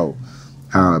 I don't know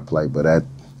how it played. But at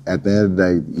the end of the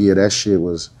day, yeah, that shit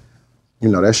was,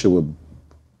 that shit was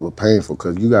painful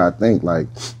because you gotta think like,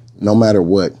 no matter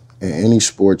what, in any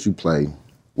sport you play,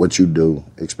 what you do,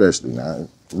 especially now,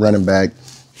 running back,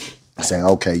 saying,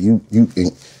 okay, you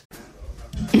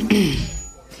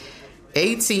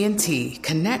AT&T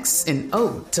connects an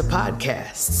ode to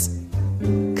podcasts.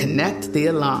 Connect the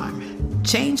alarm.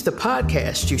 Change the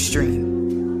podcast you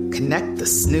stream. Connect the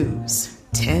snooze.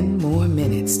 10 more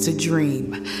minutes to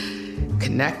dream.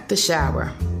 Connect the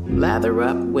shower. Lather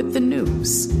up with the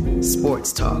news.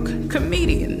 Sports talk,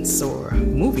 comedians, or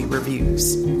movie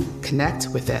reviews. Connect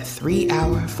with that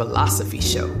 3-hour philosophy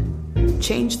show.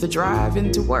 Change the drive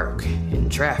into work in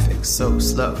traffic so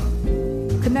slow.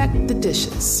 Connect the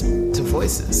dishes to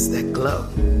voices that glow.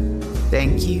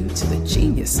 Thank you to the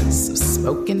geniuses of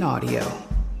spoken audio.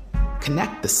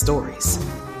 Connect the stories.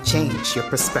 Change your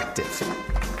perspective.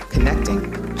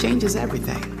 Connecting changes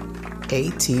everything.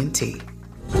 AT&T.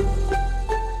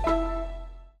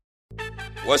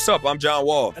 What's up? I'm John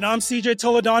Wall. And I'm CJ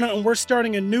Toledano, and we're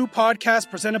starting a new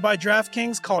podcast presented by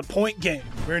DraftKings called Point Game.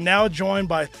 We're now joined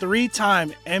by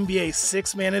 3-time NBA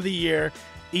Sixth Man of the Year,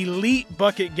 elite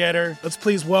bucket getter. Let's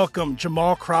please welcome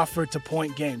Jamal Crawford to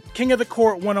Point Game. King of the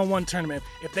Court one-on-one tournament.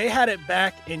 If they had it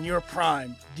back in your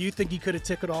prime, do you think you could have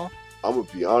took it all? I'm going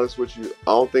to be honest with you.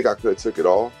 I don't think I could have took it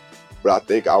all, but I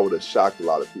think I would have shocked a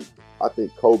lot of people. I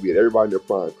think Kobe and everybody in their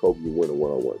prime, Kobe would win a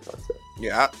one-on-one contest.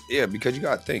 Yeah, because you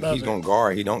got to think. He's going to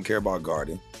guard. He don't care about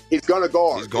guarding. He's going to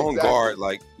guard. He's going to guard.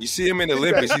 Like, you see him in the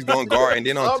Olympics, he's going to guard. And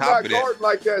then on top of that. I'm not guarding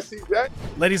like that, CJ.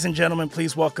 Ladies and gentlemen,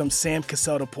 please welcome Sam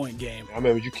Cassell to Point Game. I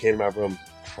remember you came to my room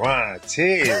crying,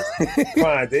 tears.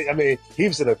 Crying. I mean, he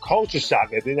was in a culture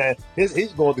shock. And then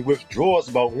he's going through withdrawals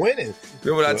about winning.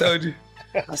 Remember what I told you?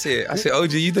 I said,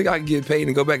 OG, you think I can get paid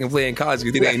and go back and play in college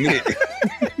because it ain't it?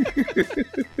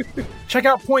 Check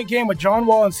out Point Game with John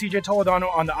Wall and CJ Toledano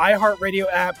on the iHeartRadio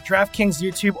app, DraftKings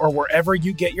YouTube, or wherever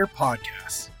you get your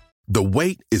podcasts. The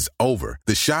wait is over.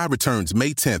 The Chi returns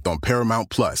May 10th on Paramount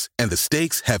Plus, and the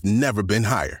stakes have never been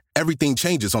higher. Everything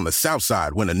changes on the South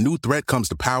Side when a new threat comes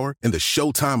to power in the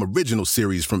Showtime original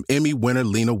series from Emmy winner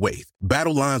Lena Waithe.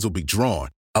 Battle lines will be drawn,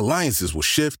 alliances will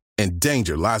shift, and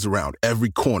danger lies around every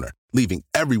corner. leaving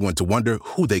everyone to wonder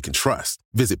who they can trust.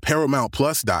 Visit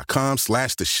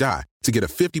ParamountPlus.com/The Shot to get a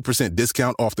 50%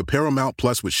 discount off the Paramount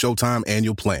Plus with Showtime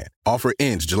annual plan. Offer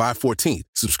ends July 14th.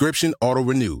 Subscription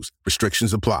auto-renews.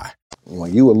 Restrictions apply.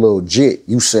 When you a little jit,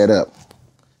 you set up,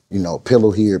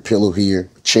 pillow here,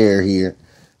 chair here,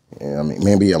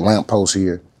 maybe a lamppost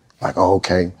here. Like, oh,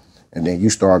 okay. And then you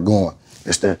start going.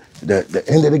 It's the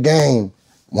end of the game.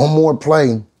 One more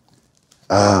play.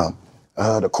 The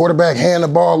quarterback hand the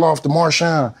ball off to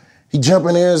Marshawn. He jump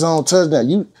in the end zone,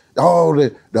 touchdown.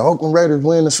 The Oakland Raiders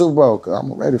win the Super Bowl.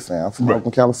 I'm a Raider fan. I'm from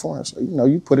Oakland, California. So,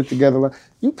 you put it together.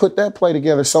 You put that play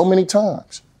together so many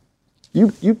times.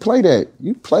 You play that.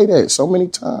 You play that so many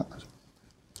times.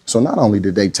 So not only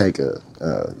did they take they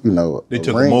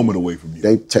took a moment away from you.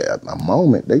 They took a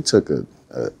moment. They took a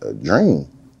dream.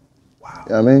 Wow.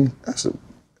 You know what I mean?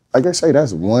 Like I say,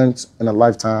 that's once in a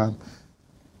lifetime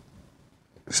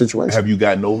situation. Have you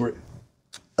gotten over it?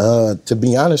 To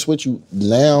be honest with you,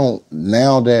 now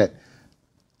that,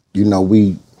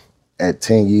 we at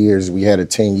 10 years, we had a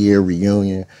 10-year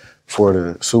reunion for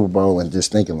the Super Bowl and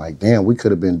just thinking like, damn, we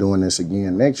could have been doing this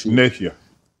again next year. Next year.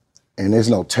 And there's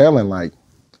no telling, like,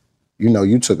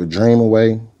 you took a dream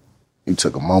away, you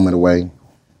took a moment away,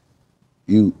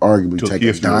 you arguably take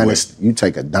a dynasty, you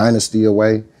take a dynasty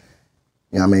away.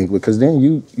 You know what I mean? Because then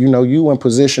you in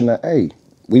position to, hey,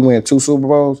 we win 2 Super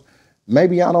Bowls.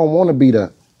 Maybe I don't want to be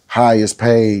the highest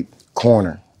paid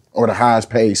corner or the highest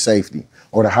paid safety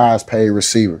or the highest paid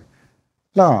receiver.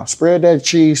 Nah, spread that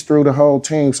cheese through the whole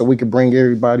team so we could bring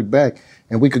everybody back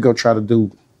and we could go try to do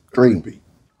 3,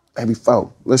 maybe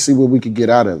 4. Let's see what we could get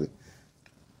out of it.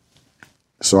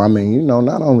 So, I mean,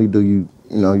 not only do you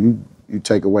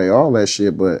take away all that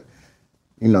shit, but,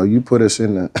 you put us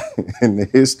in the in the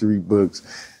history books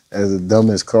as the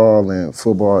dumbest call in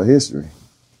football history.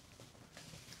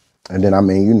 And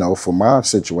then, for my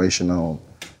situation on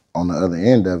the other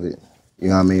end of it,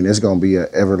 it's going to be an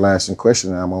everlasting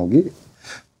question that I'm going to get.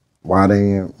 Why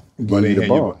they ain't give you the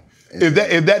ball? Is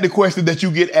that the question that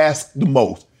you get asked the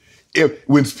most?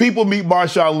 When people meet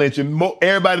Marshawn Lynch and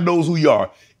everybody knows who you are,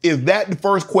 is that the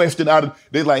first question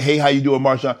they're like, hey, how you doing,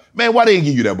 Marshawn? Man, why they didn't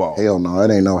give you that ball? Hell no,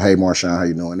 it ain't no, hey, Marshawn, how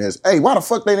you doing? This. Hey, why the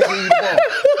fuck they didn't give you the ball?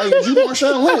 Hey, is you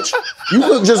Marshawn Lynch? You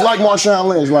look just like Marshawn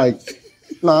Lynch. Like,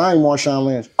 no, I ain't Marshawn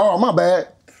Lynch. Oh, my bad.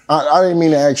 I didn't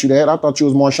mean to ask you that. I thought you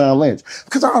was Marshawn Lynch.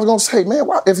 Because I was going to say, man,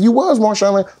 if you was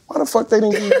Marshawn Lynch, why the fuck they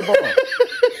didn't give you the ball?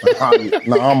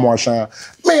 No, I'm Marshawn.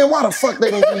 Man, why the fuck they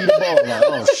didn't give you the ball? Like,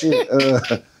 oh, shit.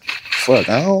 Fuck,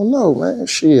 I don't know, man.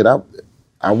 Shit,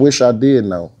 I wish I did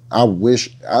know. I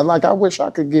wish I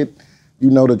could get,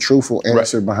 the truthful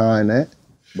answer behind that.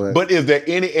 But is there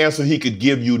any answer he could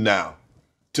give you now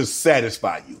to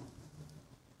satisfy you?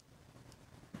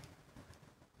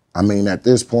 I mean, at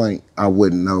this point, I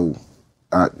wouldn't know.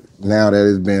 Now that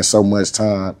it's been so much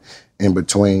time in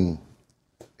between,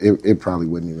 it probably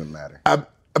wouldn't even matter.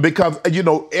 Because,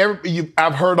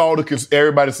 I've heard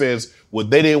everybody says, well,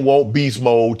 they didn't want Beast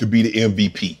Mode to be the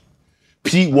MVP.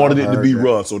 Pete wanted it to be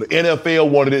Russ, or the NFL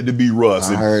wanted it to be Russ.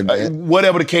 I heard that.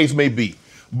 Whatever the case may be.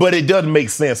 But it doesn't make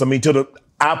sense. I mean,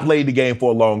 I played the game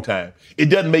for a long time. It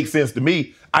doesn't make sense to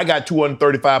me. I got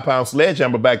 235-pound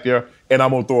sledgehammer back there, and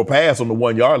I'm going to throw a pass on the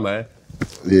 1-yard line.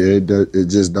 Yeah, it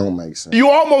just don't make sense. You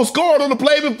almost scored on the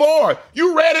play before.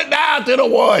 You ran it down to the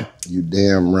 1. You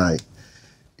damn right.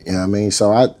 You know what I mean?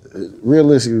 So I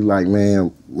realistically, like,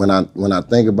 man, when I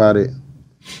think about it,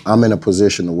 I'm in a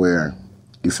position where,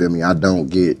 you feel me, I don't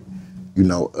get,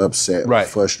 upset or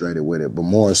frustrated with it, but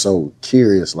more so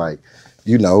curious, like,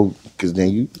 because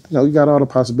then you got all the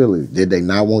possibilities. Did they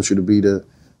not want you to be the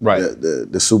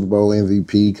Super Bowl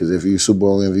MVP? Because if you're Super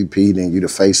Bowl MVP, then you're the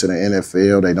face of the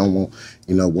NFL. They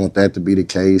don't want that to be the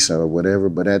case or whatever.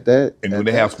 But and when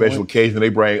they have special occasions, they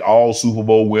bring all Super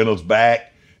Bowl winners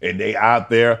back and they out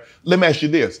there. Let me ask you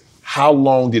this: how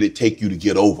long did it take you to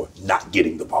get over not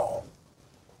getting the ball?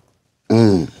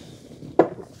 You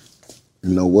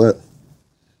know what?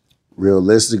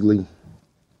 Realistically,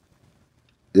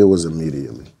 it was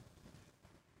immediately.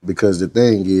 Because the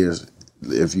thing is,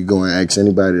 if you go and ask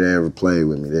anybody that ever played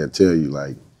with me, they'll tell you,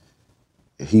 like,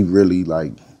 he really,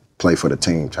 like, play for the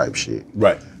team type shit.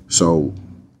 Right. So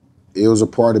it was a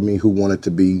part of me who wanted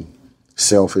to be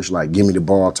selfish, like, give me the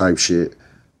ball type shit.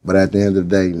 But at the end of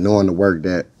the day, knowing the work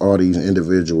that all these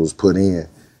individuals put in,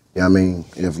 you know what I mean?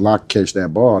 If Locke catch that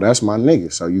ball, that's my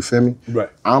nigga. So you feel me? Right.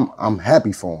 I'm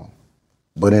happy for him.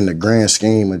 But in the grand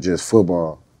scheme of just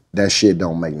football, that shit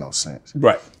don't make no sense.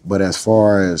 Right. But as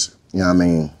far as, you know what I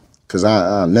mean, because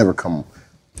I'll never come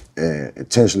and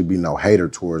intentionally be no hater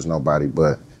towards nobody,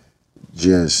 but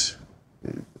just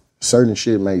certain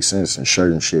shit makes sense and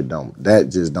certain shit don't. That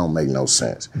just don't make no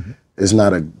sense. Mm-hmm. It's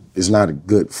not a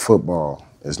good football.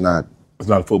 It's not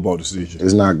a football decision.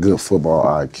 It's not good football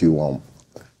IQ on.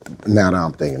 Now that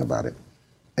I'm thinking about it,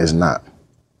 it's not.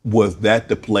 Was that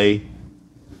the play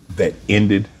that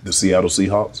ended the Seattle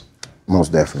Seahawks?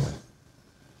 Most definitely.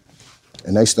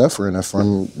 And they suffering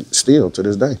from still to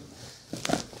this day.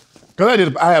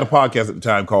 Because I had a podcast at the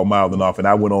time called Miles and Off, and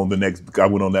I went on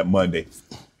that Monday,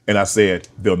 and I said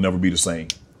they'll never be the same.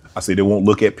 I said they won't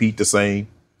look at Pete the same.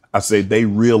 I said they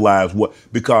realize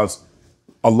because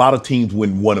a lot of teams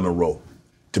win one in a row.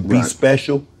 To be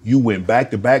special, you win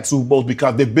back-to-back Super Bowls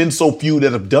because there've been so few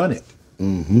that have done it.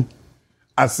 Mm-hmm.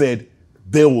 I said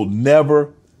they will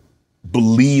never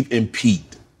believe in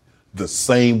Pete the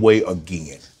same way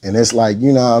again. And it's like,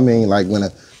 you know what I mean? Like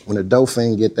when a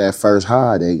Dauphin get that first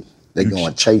high, they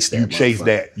going to chase that. You chase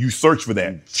that. You search for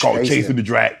that. It's called chasing the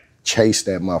dragon. Chase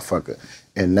that motherfucker.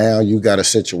 And now you got a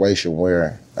situation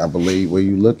where I believe where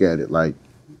you look at it, like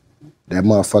that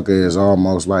motherfucker is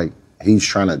almost like he's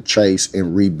trying to chase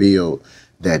and rebuild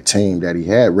that team that he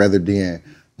had rather than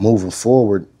moving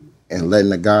forward and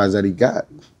letting the guys that he got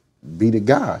be the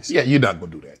guys. Yeah, you're not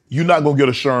going to do that. You're not going to get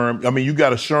a Sherm. I mean, you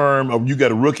got a Sherm, you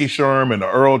got a rookie Sherm and an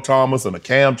Earl Thomas and a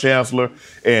Cam Chancellor,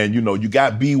 and, you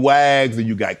got B. Wags and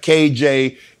you got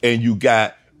KJ and you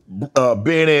got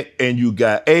Bennett and you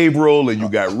got Averill and you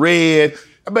got Red.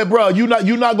 I mean, bro, you're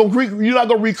not going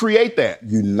to recreate that.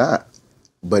 You're not.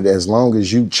 But as long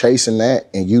as you chasing that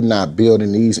and you not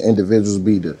building these individuals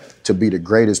to be the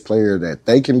greatest player that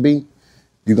they can be,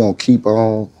 you're going to keep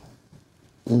on,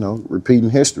 repeating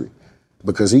history.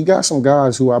 Because he got some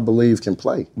guys who I believe can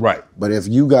play. Right. But if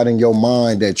you got in your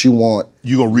mind that you want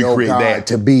you're gonna recreate your guy that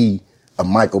to be a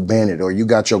Michael Bennett, or you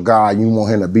got your guy, you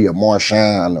want him to be a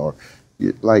Marshawn, or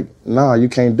you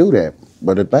can't do that.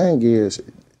 But the thing is,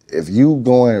 if you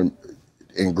go and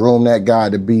groom that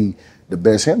guy to be the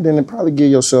best him, then it probably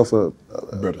give yourself a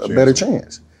better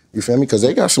chance. You feel me? Because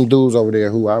they got some dudes over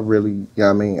there who I really,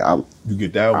 you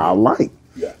get down with. I like.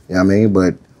 Yeah. You know what I mean?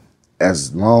 But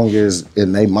as long as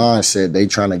in their mindset they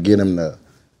trying to get him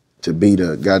to be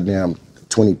the goddamn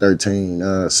 2013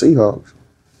 Seahawks.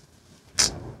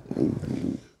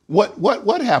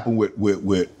 What happened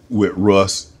with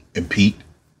Russ and Pete?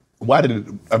 Why did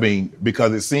it?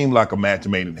 Because it seemed like a match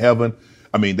made in heaven.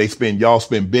 I mean, y'all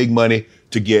spend big money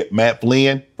to get Matt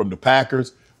Flynn from the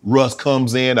Packers. Russ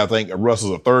comes in. I think Russ is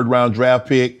a 3rd-round draft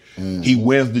pick. Mm-hmm. He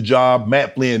wins the job.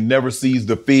 Matt Flynn never sees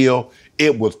the field.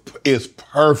 It's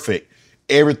perfect.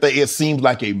 Everything, it seems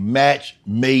like a match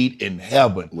made in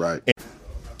heaven. Right.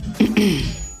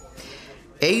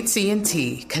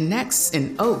 AT&T connects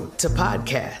an ode to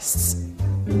podcasts.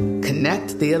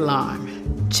 Connect the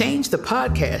alarm. Change the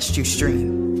podcast you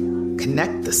stream.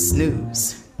 Connect the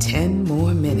snooze. 10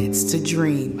 more minutes to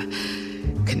dream.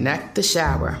 Connect the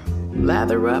shower.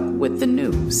 Lather up with the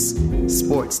news.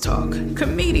 Sports talk,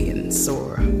 comedians,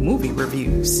 or movie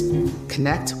reviews.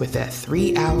 Connect with that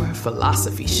 3-hour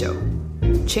philosophy show.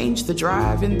 Change the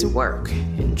drive into work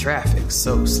in traffic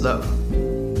so slow.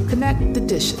 Connect the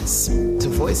dishes to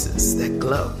voices that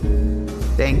glow.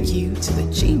 Thank you to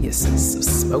the geniuses of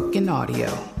spoken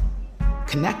audio.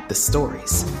 Connect the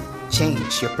stories.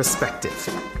 Change your perspective.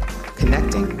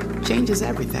 Connecting changes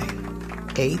everything.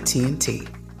 AT&T.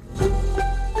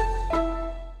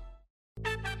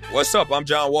 What's up? I'm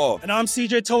John Wall. And I'm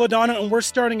CJ Toledano, and we're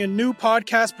starting a new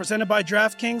podcast presented by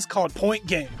DraftKings called Point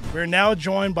Game. We're now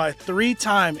joined by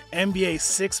 3-time NBA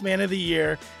Sixth Man of the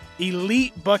Year,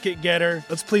 elite bucket getter.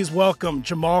 Let's please welcome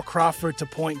Jamal Crawford to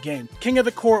Point Game. King of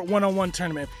the Court one-on-one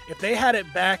tournament. If they had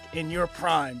it back in your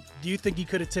prime, do you think you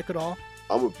could have took it all?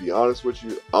 I'm going to be honest with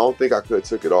you. I don't think I could have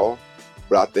took it all,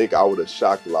 but I think I would have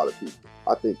shocked a lot of people.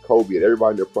 I think Kobe and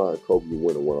everybody in their prime, Kobe would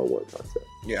win a one-on-one contest.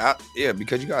 Yeah,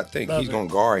 because you got to think he's going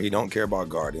to guard. He don't care about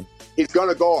guarding. He's going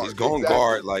to guard. He's going to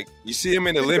guard. Like, you see him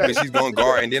in the Olympics, he's going to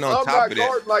guard. And then on top of that. I'm not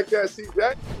guarding like that,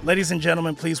 CJ. Ladies and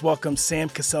gentlemen, please welcome Sam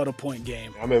Cassell to Point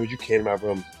Game. I remember you came in my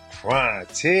room crying,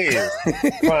 tears,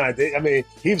 crying. I mean,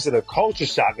 he was in a culture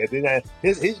shock. And then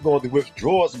he's going through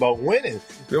withdrawals about winning.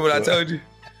 Remember what I told you?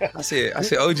 I said,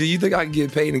 OG, you think I can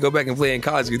get paid and go back and play in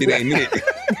college? You think they need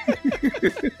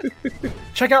it?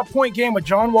 Check out Point Game with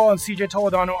John Wall and CJ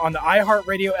Toledano on the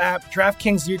iHeartRadio app,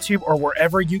 DraftKings YouTube, or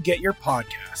wherever you get your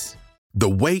podcasts. The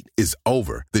wait is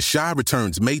over. The Chi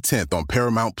returns May 10th on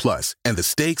Paramount Plus, and the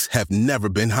stakes have never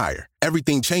been higher.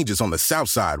 Everything changes on the South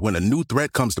Side when a new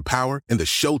threat comes to power in the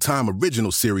Showtime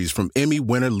original series from Emmy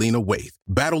winner Lena Waithe.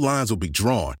 Battle lines will be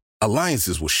drawn,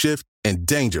 alliances will shift, And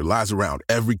danger lies around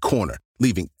every corner,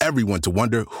 leaving everyone to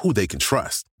wonder who they can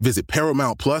trust. Visit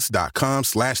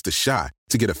ParamountPlus.com/TheShot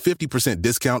to get a 50%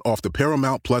 discount off the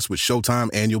Paramount Plus with Showtime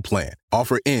annual plan.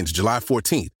 Offer ends July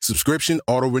 14th. Subscription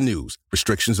auto-renews.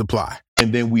 Restrictions apply.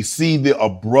 And then we see the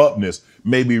abruptness.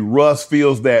 Maybe Russ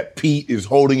feels that Pete is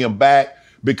holding him back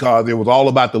because it was all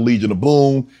about the Legion of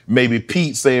Boom. Maybe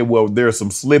Pete saying, well, there's some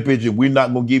slippage and we're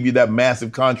not going to give you that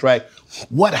massive contract.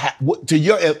 From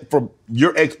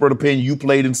your expert opinion, you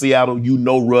played in Seattle, you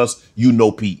know Russ, you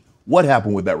know Pete. What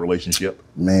happened with that relationship?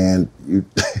 Man,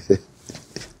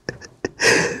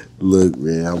 look,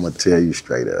 man, I'm gonna tell you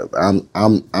straight up. I'm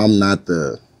not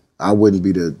I wouldn't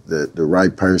be the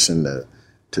right person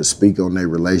to speak on their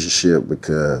relationship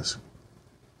because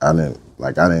I didn't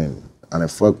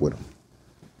fuck with them.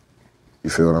 You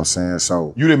feel what I'm saying?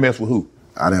 So you didn't mess with who?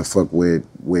 I didn't fuck with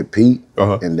Pete,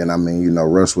 and then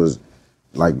Russ was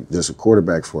like just a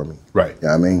quarterback for me. Right. You know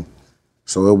what I mean?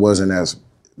 So it wasn't as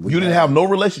you didn't have no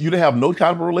relationship. You didn't have no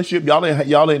kind of a relationship. Y'all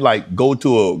didn't like go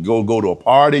to a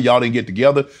party. Y'all didn't get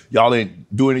together. Y'all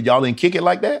didn't do it. Y'all didn't kick it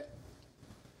like that.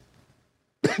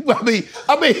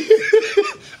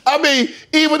 I mean,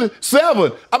 even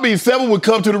Seven. Seven would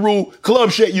come to the room. Club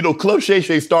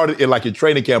Shay started in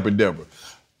training camp in Denver.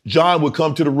 John would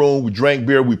come to the room. We drank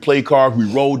beer. We played cards.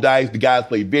 We rolled dice. The guys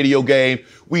played video games.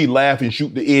 We laugh and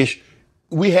shoot the ish.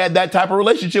 We had that type of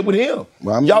relationship with him.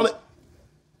 Well,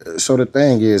 so the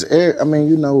thing is,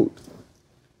 to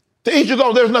each his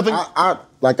own. There's nothing. I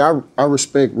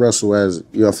respect Russell as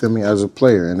as a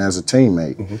player and as a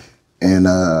teammate, and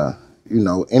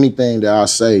anything that I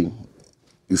say,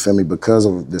 you feel me, because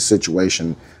of the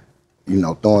situation,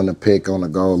 throwing the pick on the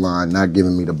goal line, not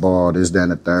giving me the ball, this, that,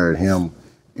 and the third, him,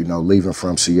 leaving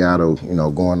from Seattle,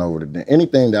 going over to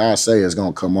anything that I say is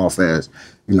gonna come off as,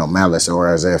 malice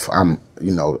or as if I'm,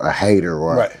 a hater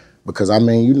or right. Because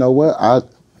you know what, I'll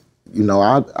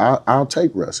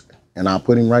take Russ and I'll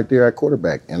put him right there at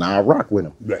quarterback and I'll rock with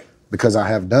him. Right. Because I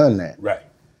have done that. Right.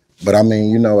 But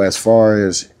as far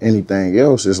as anything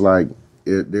else, it's like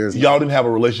there's y'all didn't have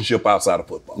a relationship outside of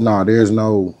football. No, there's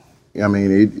no.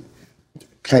 It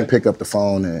can't pick up the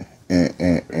phone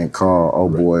and call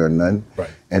old boy or nothing. Right.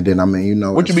 And then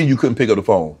What you mean you couldn't pick up the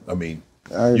phone? I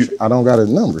don't got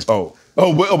his number.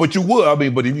 But you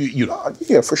would. But if you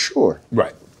yeah, for sure.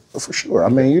 Right. For sure.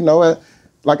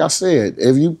 Like I said,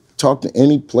 if you talk to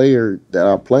any player that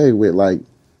I play with, I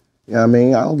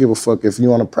don't give a fuck if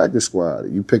you on a practice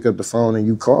squad. You pick up the phone and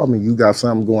you call me, you got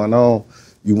something going on,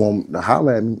 you want to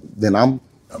holler at me, then I'm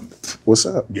what's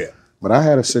up? Yeah. But I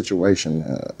had a situation,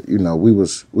 we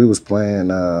was playing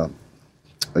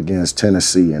against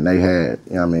Tennessee and they had,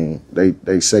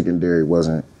 they secondary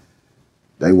wasn't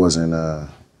good.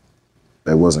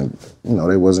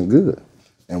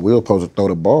 And we were supposed to throw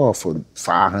the ball for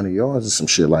 500 yards or some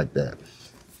shit like that.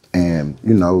 And,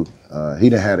 he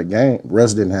didn't have a game.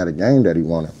 Russ didn't have a game that he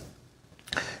wanted.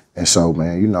 And so,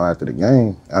 man, after the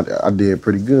game, I did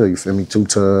pretty good. You feel me? 2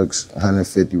 tugs,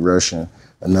 150 rushing,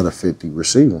 another 50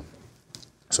 receiving.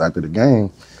 So after the game,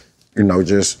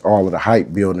 just all of the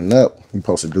hype building up, you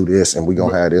supposed to do this and we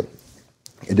gonna have it.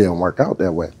 It didn't work out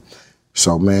that way.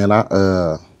 So, man,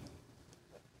 I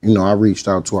reached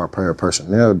out to our player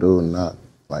personnel dude and I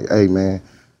like, hey, man,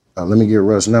 let me get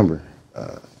Russ' number.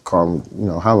 Call him,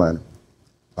 holler at him.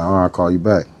 All right, I'll call you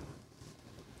back.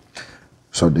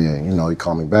 So then, he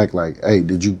called me back like, hey,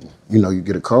 did you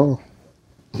get a call?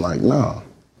 I'm like, nah.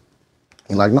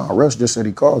 He like, nah, Russ just said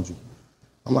he called you.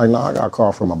 I'm like, nah, I got a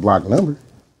call from a blocked number.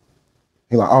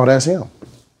 He like, oh, that's him.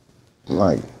 I'm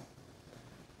like,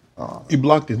 he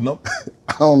blocked his number?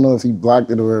 I don't know if he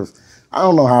blocked it or if, I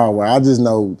don't know how it went. I just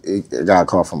know it got a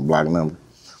call from a blocked number.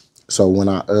 So when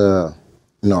I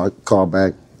called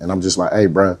back and I'm just like, hey,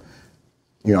 bro,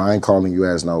 I ain't calling you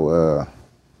as no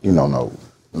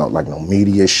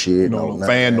media shit. No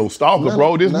fan, no stalker,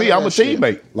 bro. This me. I'm a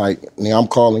teammate. Like, I'm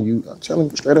calling you. I'm telling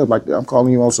you straight up, like, I'm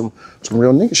calling you on some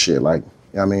real nigga shit. Like,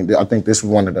 I think this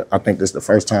is I think this is the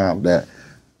first time that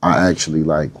I actually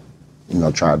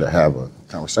tried to have a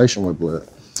conversation with Blood.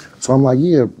 So I'm like,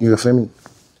 yeah, you feel me?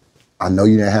 I know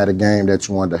you didn't have the game that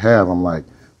you wanted to have. I'm like,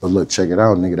 but look, check it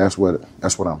out, nigga.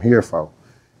 That's what I'm here for.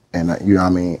 And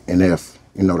and if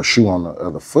the shoe on the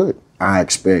other foot, I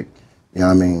expect,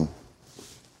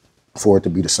 for it to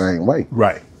be the same way.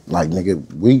 Right. Like,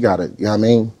 nigga, we gotta,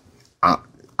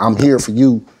 I'm here for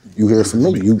you, you here for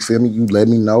me. You feel me? You let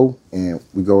me know, and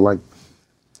we go like,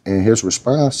 and his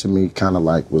response to me kind of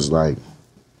was like,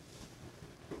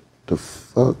 the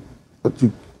fuck? What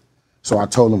you? So I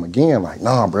told him again, like,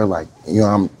 nah, bro, like,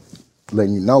 I'm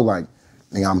letting you know, like,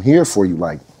 nigga, I'm here for you,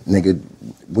 like, nigga,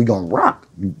 we gonna rock.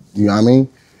 You know what I mean?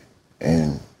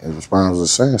 And his response was the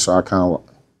same, so I kind of...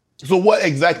 So what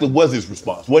exactly was his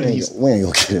response? What did he say? We ain't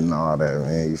gonna get into all that,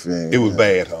 man. You feel me? It was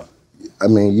bad, huh? I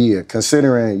mean, yeah,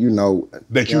 considering,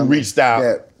 that you reached out.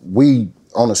 That we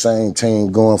on the same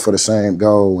team going for the same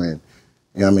goal, and,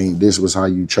 this was how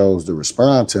you chose to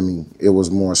respond to me. It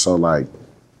was more so like,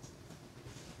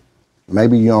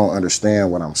 maybe you don't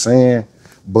understand what I'm saying,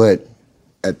 but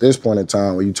at this point in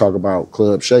time, when you talk about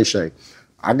Club Shay Shay,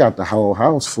 I got the whole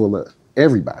house full of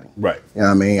everybody. Right.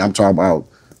 I'm talking about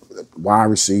wide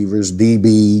receivers,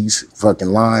 DBs, fucking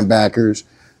linebackers,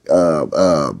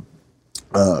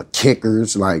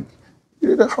 kickers, like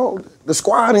the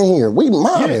squad in here. We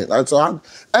mobbing. Yeah. So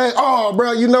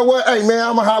bro, you know what? Hey man,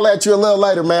 I'm gonna holler at you a little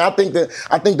later, man. I think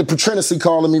the patrinacy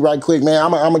calling me right quick, man.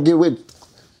 I'm gonna get with.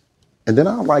 And then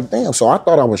I'm like, damn. So I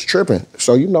thought I was tripping.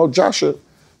 So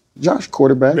Josh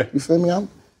quarterback. Yeah. You feel me?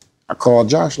 I called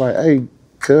Josh like, hey,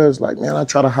 cuz, like, man, I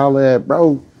try to holler at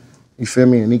bro. You feel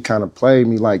me? And he kind of played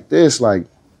me like this, like,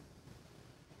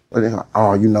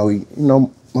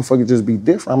 motherfucker just be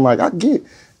different. I'm like, I get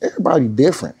everybody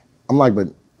different. I'm like, but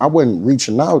I wasn't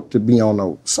reaching out to be on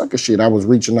no sucker shit. I was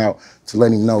reaching out to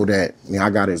let him know that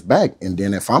I got his back. And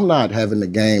then if I'm not having the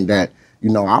game that,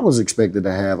 I was expected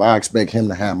to have, I expect him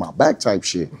to have my back type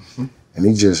shit. Mm-hmm. And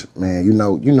he just, man,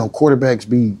 quarterbacks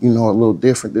be, a little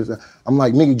different. I'm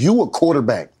like, nigga, you a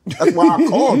quarterback. That's why I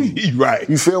called you. Right.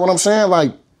 You feel what I'm saying?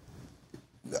 Like,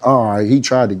 all right, he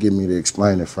tried to get me to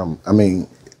explain it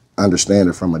understand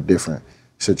it from a different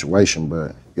situation,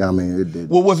 but it did.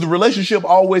 Well, was the relationship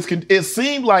always, it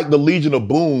seemed like the Legion of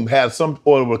Boom had some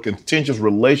sort of a contentious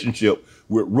relationship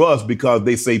with Russ because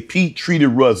they say Pete treated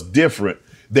Russ different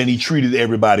than he treated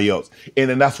everybody else. And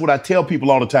then that's what I tell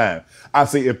people all the time. I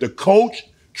say, if the coach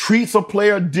treats a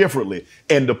player differently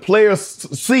and the players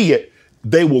see it,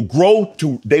 they will grow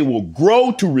to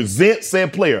resent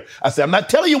said player. I say, I'm not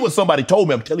telling you what somebody told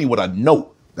me, I'm telling you what I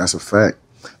know. That's a fact.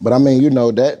 But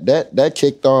that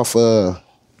kicked off was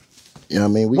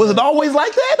it always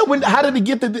like that? Or how did it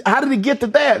get to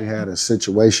that? We had a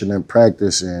situation in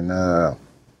practice and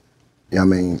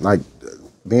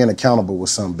being accountable was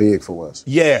something big for us.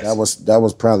 Yes. That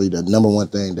was probably the number one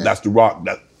thing that's the rock.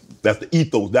 That's the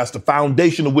ethos. That's the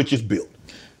foundation of which it's built.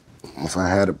 If I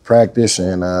had a practice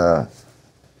and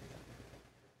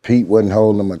Pete wasn't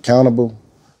holding them accountable,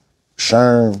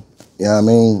 Sherm,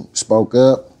 spoke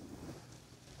up.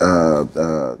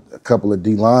 A couple of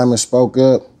D linemen spoke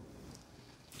up,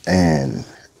 and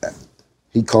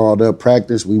he called up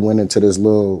practice. We went into this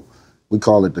little, we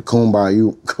call it the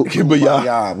Kumbaya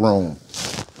room.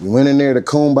 We went in there to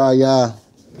Kumbaya,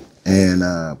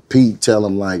 and Pete tell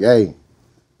him like, hey,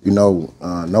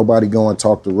 nobody go and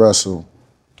talk to Russell.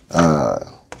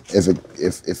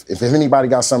 If anybody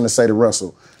got something to say to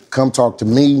Russell, come talk to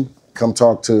me. Come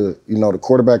talk to the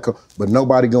quarterback, but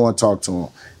nobody go and talk to him.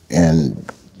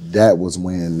 And that was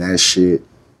when that shit,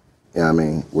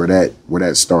 where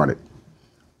that started.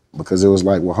 Because it was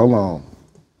like, well, hold on.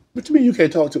 What you mean you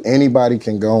can't talk to? Anybody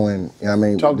can go and,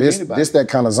 talk to anybody. This that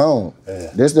kind of zone.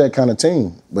 Yeah. This that kind of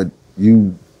team. But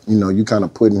you kind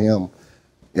of putting him,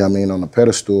 on the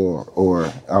pedestal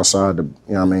or outside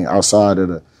outside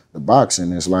of the box.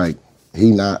 And it's like,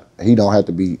 he don't have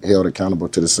to be held accountable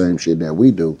to the same shit that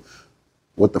we do.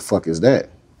 What the fuck is that?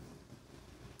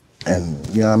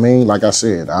 And like I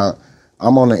said,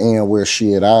 I'm on the end where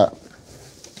shit,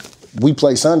 we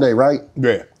play Sunday, right?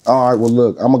 Yeah. All right, well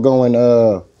look, I'm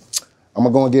gonna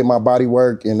go and get my body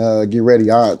work and get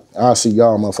ready. I'll see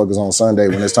y'all motherfuckers on Sunday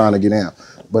when it's time to get down.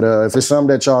 But if it's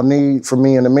something that y'all need from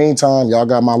me in the meantime, y'all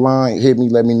got my line, hit me,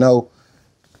 let me know.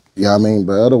 But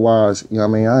otherwise,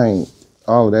 I ain't,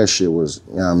 all of that shit was,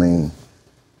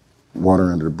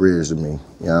 water under the bridge to me,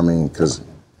 because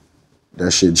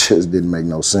that shit just didn't make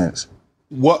no sense.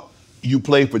 What, you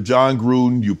played for John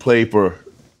Gruden, you played for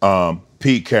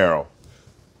Pete Carroll.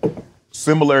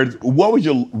 Similarities,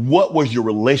 what was your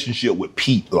relationship with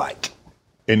Pete like?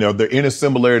 And are there any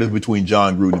similarities between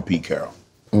John Gruden and Pete Carroll?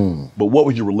 But what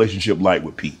was your relationship like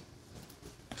with Pete?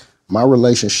 My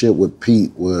relationship with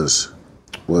Pete was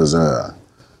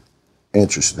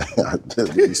interesting.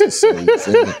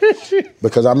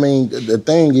 Because the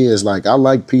thing is, like, I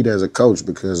like Pete as a coach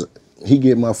because he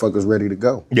get motherfuckers ready to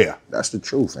go. Yeah. That's the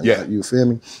truth. And you feel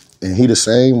me? And he the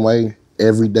same way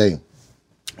every day.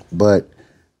 But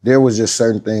there was just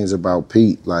certain things about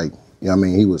Pete, like,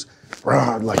 he was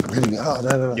like really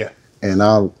Yeah. And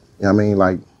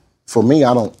like, for me,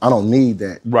 I don't need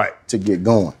that to get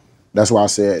going. That's why I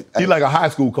said, he's like a high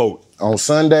school coach. On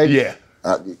Sunday, yeah.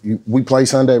 We play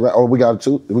Sunday, right? Or we got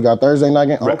Thursday night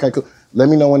game? Right. Okay, cool. Let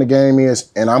me know when the game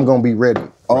is, and I'm gonna be ready.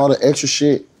 All the extra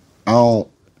shit, I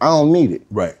I don't need it.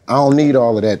 Right. I don't need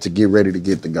all of that to get ready to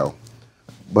get to go.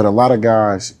 But a lot of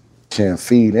guys can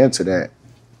feed into that.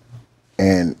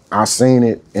 And I seen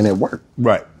it and it worked.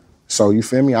 Right. So you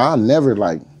feel me? I'll never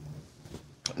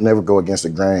go against the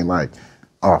grain like,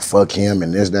 oh, fuck him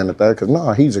and this, that, and the third. Because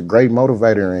no, he's a great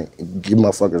motivator and get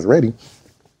motherfuckers ready.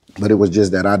 But it was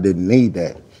just that I didn't need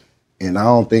that. And I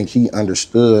don't think he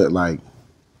understood like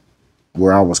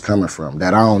where I was coming from.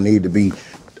 That I don't need to be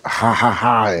ha ha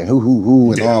ha and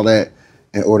hoo and all that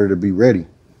in order to be ready.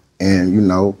 And you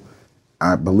know,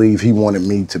 I believe he wanted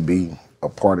me to be a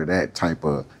part of that type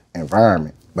of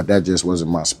environment, but that just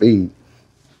wasn't my speed.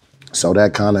 So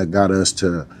that kind of got us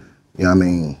to, you know what I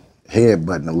mean,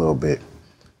 headbutting a little bit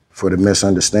for the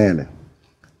misunderstanding.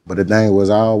 But the thing was,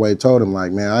 I always told him,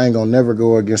 like, man, I ain't gonna never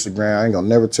go against the grain. I ain't gonna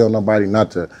never tell nobody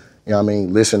not to, you know what I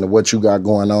mean, listen to what you got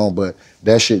going on, but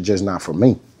that shit just not for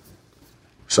me.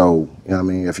 So, you know what I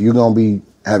mean, if you're gonna be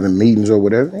having meetings or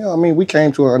whatever, you know what I mean, we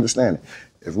came to an understanding.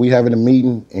 If we having a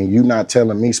meeting and you not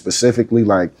telling me specifically,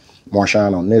 like,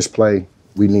 Marshawn, on this play,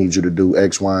 we need you to do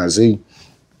X, Y, and Z,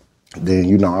 then,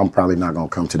 you know, I'm probably not gonna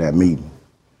come to that meeting.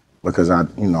 Because I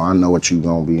know what you're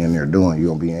gonna be in there doing. You're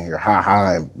gonna be in here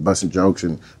ha and busting jokes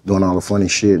and doing all the funny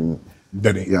shit. And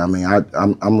you know what I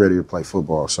mean, I'm ready to play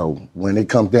football. So when it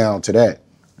comes down to that,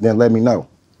 then let me know.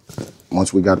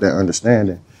 Once we got that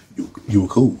understanding, you were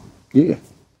cool. Yeah.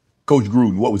 Coach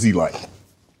Gruden, what was he like?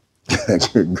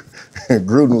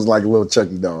 Gruden was like a little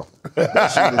Chucky doll.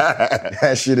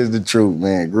 That shit is the truth,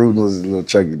 man. Gruden was a little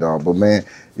Chucky doll. But man,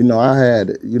 you know,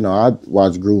 I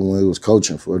watched Gruden when he was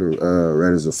coaching for the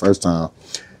Raiders the first time.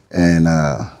 And,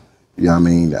 you know what I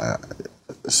mean?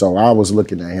 So I was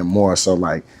looking at him more so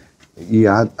like,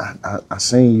 yeah, I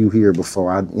seen you here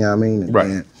before. You know what I mean? And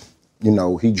then, you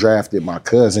know, he drafted my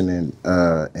cousin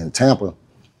in Tampa.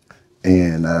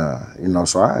 And, you know,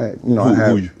 so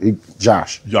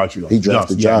Josh. He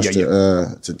drafted Josh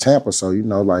to Tampa. So, you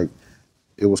know, like,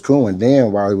 it was cool. And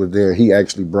then while he was there, he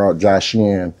actually brought Josh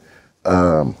in,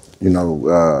 you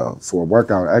know, for a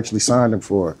workout. I actually signed him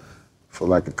for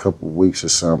like a couple of weeks or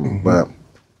something. Mm-hmm. But,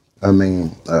 I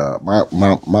mean,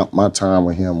 my time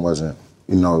with him wasn't,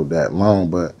 you know, that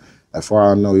long. But as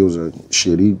far as I know, he was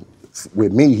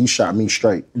with me, he shot me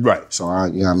straight. Right. So,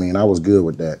 you know what I mean, I was good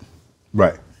with that.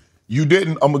 Right. You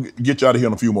didn't, I'm going to get you out of here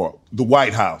in a few more. The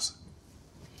White House.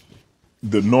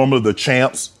 Normally the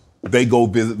champs, they go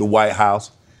visit the White House.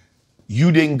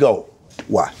 You didn't go.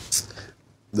 Why?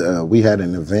 We had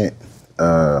an event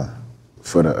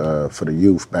for the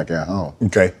youth back at home.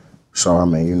 Okay. So, I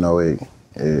mean, you know, it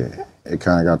kind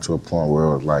of got to a point where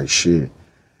it was like, shit.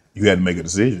 You had to make a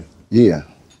decision. Yeah.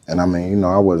 And, I mean, you know,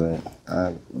 I wasn't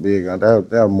big on that.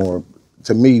 That was more,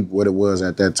 to me, what it was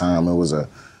at that time, it was a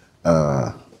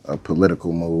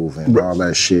political move and all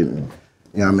that shit. And,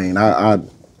 you know what I mean?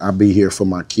 I be here for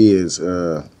my kids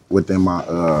within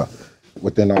our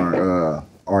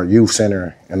youth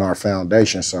center and our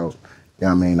foundation. So, you know what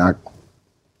I mean?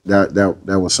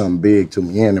 That was something big to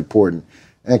me and important.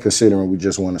 And considering we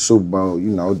just won a Super Bowl, you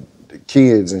know, the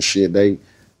kids and shit, they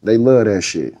love that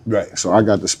shit. Right. So I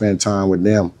got to spend time with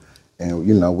them. And,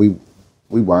 you know, we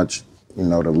watched, you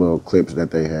know, the little clips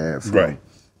that they had from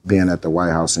being at the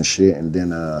White House and shit. And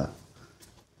then, I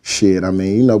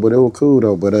mean, you know, but it was cool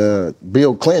though. But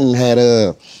Bill Clinton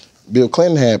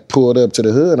had pulled up to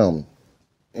the hood on me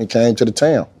and came to the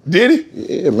town. Did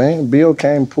he? Yeah, man. Bill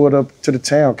pulled up to the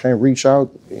town, came reach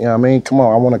out. You know what I mean? Come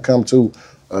on, I want to come to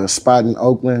a spot in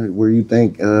Oakland where you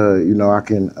think, you know, I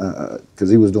can,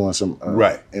 because he was doing some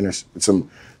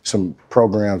some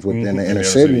programs within the inner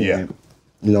city. Yeah. And,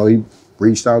 you know, he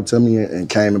reached out to me and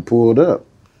came and pulled up.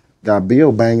 Got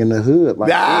Bill banging the hood like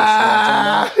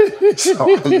this. So,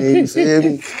 I mean, you feel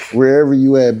me? Wherever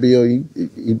you at, Bill,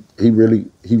 he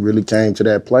really came to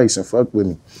that place and fucked with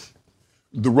me.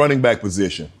 The running back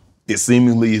position, it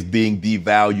seemingly is being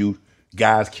devalued.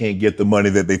 Guys can't get the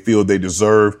money that they feel they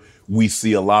deserve. We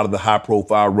see a lot of the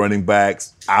high-profile running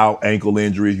backs out, ankle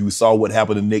injuries. You saw what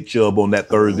happened to Nick Chubb on that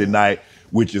Thursday night,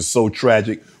 which is so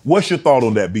tragic. What's your thought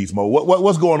on that, Beast Mode?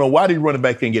 What's going on? Why these running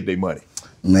backs can't get their money?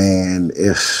 Man,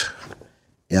 it's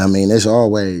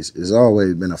always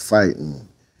been a fight, and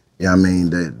you know what I mean,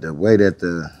 the way that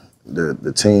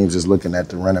the teams is looking at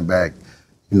the running back,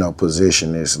 you know,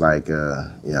 position is like, you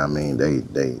know what I mean,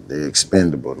 they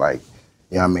expendable. Like,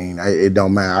 you know what I mean, it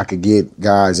don't matter. I could get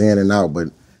guys in and out, but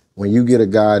when you get a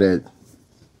guy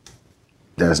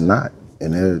that's not,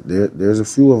 and there's a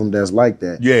few of them that's like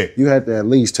that. Yeah, you have to at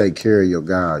least take care of your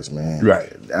guys, man.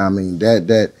 Right. I mean,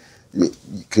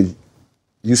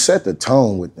 you set the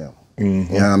tone with them.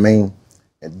 Mm-hmm. You know what I mean?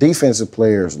 And defensive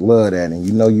players love that. And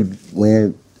you know,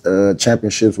 when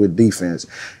championships with defense.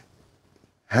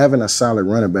 Having a solid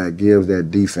running back gives that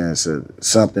defense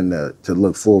something to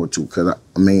look forward to. Because,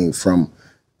 I mean, from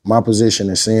my position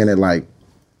and seeing it, like,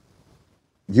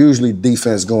 usually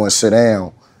defense go and sit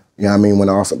down, you know what I mean,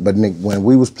 but when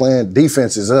we was playing,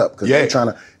 defense is up. Because they're trying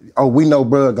to, we know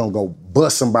bro going to go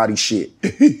bust somebody's shit.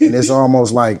 And it's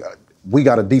almost like we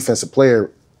got a defensive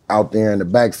player out there in the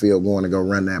backfield going to go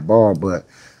run that ball. But,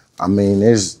 I mean,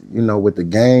 it's, with the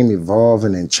game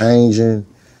evolving and changing,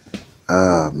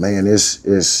 man,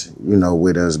 it's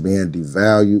with us being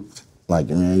devalued. Like,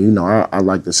 man, I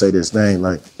like to say this thing,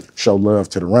 like, show love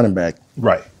to the running back.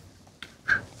 Right.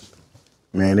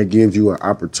 Man, it gives you an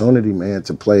opportunity, man,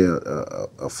 to play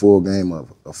a full game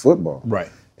of football. Right.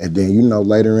 And then,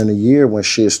 later in the year when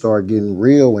shit start getting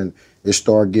real and it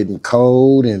start getting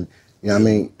cold and,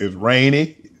 it's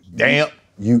rainy, damp.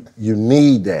 You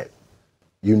need that.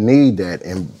 You need that.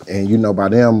 And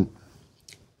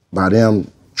by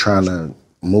them trying to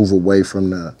move away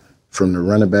from the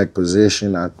running back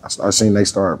position, I seen they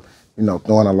start,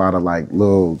 throwing a lot of like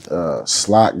little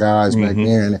slot guys back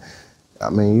there. And I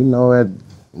mean,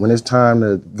 when it's time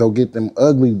to go get them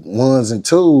ugly ones and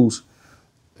twos,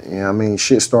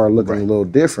 shit started looking a little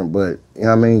different. But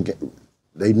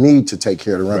they need to take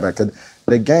care of the running back because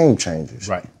they're game changers.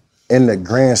 Right. In the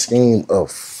grand scheme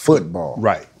of football.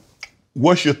 Right.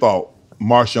 What's your thought,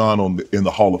 Marshawn, in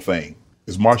the Hall of Fame?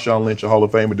 Is Marshawn Lynch a Hall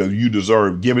of Famer? Do you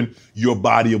deserve, given your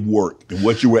body of work and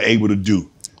what you were able to do?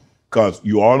 Because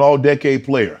you are an all-decade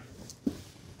player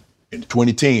in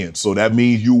 2010, so that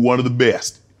means you're one of the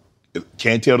best.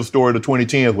 Can't tell the story of the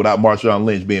 2010s without Marshawn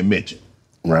Lynch being mentioned.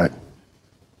 Right.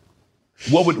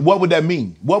 What would that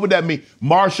mean? What would that mean?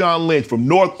 Marshawn Lynch from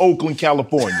North Oakland,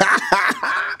 California.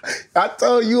 I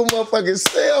told you a motherfucking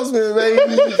salesman,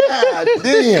 baby. God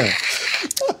damn.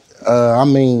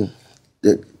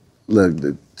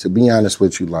 Look, to be honest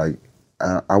with you, like,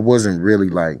 I wasn't really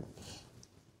like,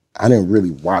 I didn't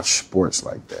really watch sports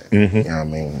like that. Mm-hmm. You know what I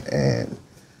mean? And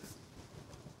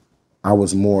I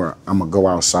was more, I'm going to go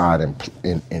outside and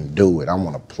do it. I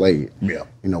want to play it. Yeah.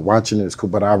 Watching it is cool,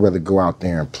 but I'd rather go out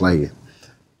there and play it.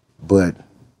 But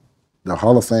the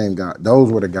Hall of Fame guys,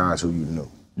 those were the guys who you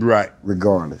knew. Right.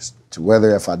 Regardless. To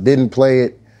whether if I didn't play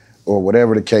it or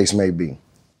whatever the case may be,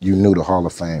 you knew the Hall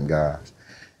of Fame guys.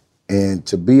 And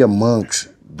to be amongst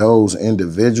those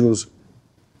individuals,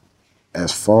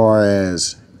 as far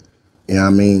as,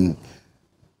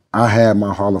 I had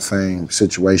my Hall of Fame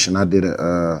situation. I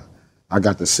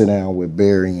got to sit down with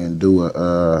Barry and do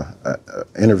a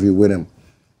interview with him.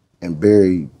 And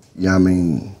Barry,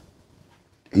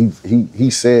 he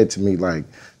said to me, like,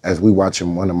 as we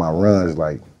watching one of my runs,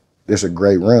 like, this is a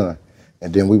great run.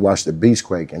 And then we watched the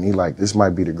Beastquake, and he like, this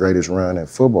might be the greatest run in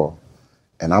football.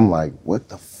 And I'm like, what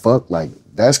the fuck? Like,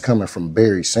 that's coming from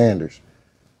Barry Sanders.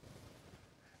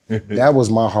 That was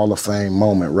my Hall of Fame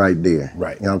moment right there.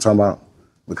 Right. You know what I'm talking about?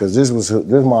 Because this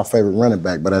is my favorite running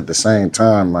back, but at the same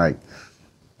time, like,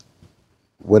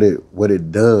 what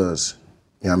it does,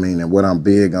 and what I'm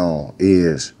big on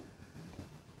is,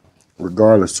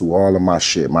 regardless to all of my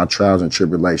shit, my trials and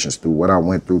tribulations through what I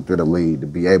went through the league, to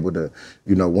be able to,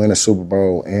 win a Super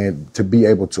Bowl and to be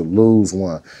able to lose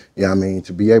one,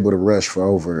 to be able to rush for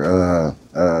over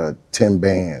 10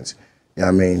 bands,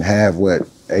 have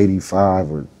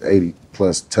 85 or 80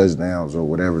 plus touchdowns or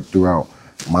whatever throughout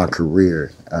my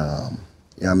career.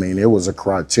 It was a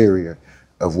criteria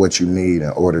of what you need in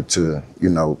order to,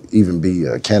 even be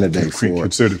a candidate for it.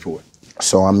 Considered for it.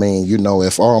 So,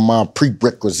 if all my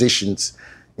prerequisitions,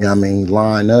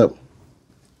 line up,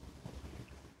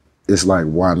 it's like,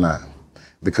 why not?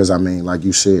 Because, like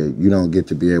you said, you don't get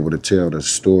to be able to tell the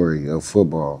story of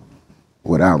football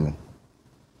without me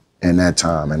in that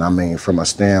time. And, from a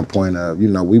standpoint of,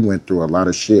 we went through a lot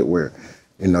of shit where,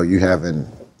 you having,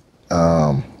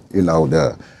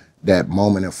 that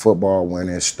moment in football when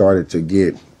it started to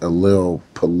get a little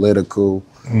political.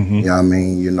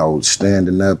 Mm-hmm.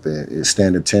 Standing up and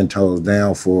standing 10 toes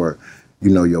down for,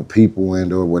 your people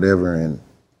and or whatever. And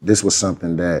this was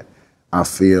something that I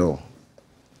feel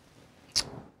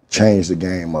changed the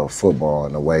game of football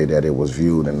in the way that it was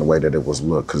viewed and the way that it was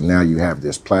looked. Because now you have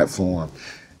this platform,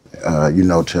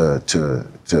 to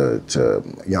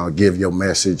give your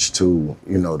message to,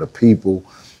 the people.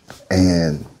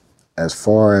 And as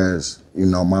far as,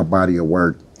 my body of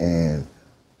work and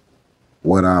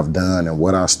what I've done and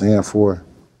what I stand for,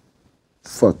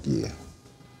 fuck yeah.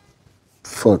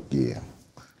 Fuck yeah.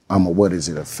 I'm a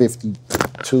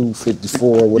 52,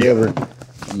 54, whatever.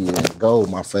 Yeah,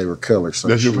 gold, my favorite color. So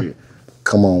that's shit.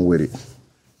 Come on with it.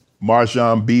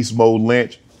 Marshawn Beast Mode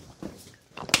Lynch,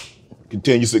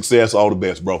 continue success, all the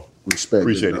best, bro. Respect.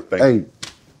 Appreciate it. Thank you.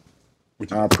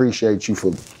 Hey, I appreciate you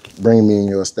for bringing me in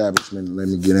your establishment and let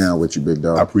me get down with you, big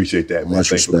dog. I appreciate that, man. Much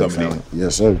Thanks respect, for coming in.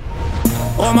 Yes, sir.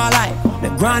 All my life,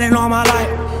 been grinding all my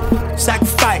life.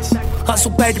 Sacrifice,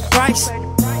 hustle, pay the price.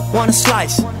 Want a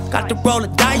slice, got to roll the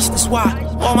dice. That's why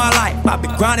all my life, I've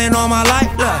been grinding all my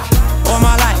life. Look, all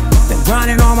my life, been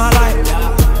grinding all my life.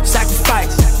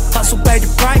 Sacrifice, hustle, pay the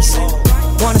price.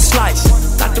 Want a slice,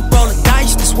 got to roll the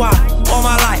dice. That's why all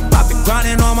my life, I've been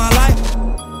grinding all my life.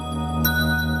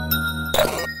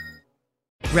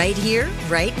 Right here,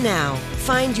 right now.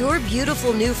 Find your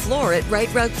beautiful new floor at Right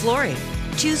Rug Flooring.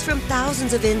 Choose from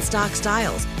thousands of in-stock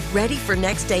styles, ready for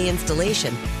next day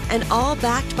installation, and all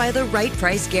backed by the right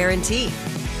price guarantee.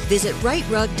 Visit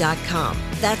rightrug.com.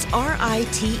 That's RITERUG.com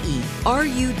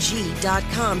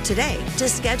today to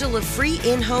schedule a free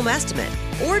in-home estimate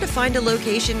or to find a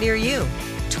location near you.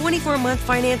 24-month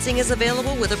financing is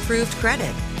available with approved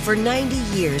credit. For 90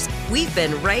 years, we've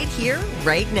been right here,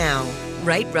 right now.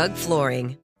 Right Rug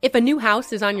Flooring. If a new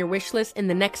house is on your wish list in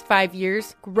the next 5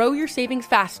 years, grow your savings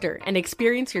faster and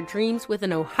experience your dreams with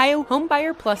an Ohio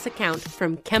Homebuyer Plus account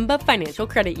from Kemba Financial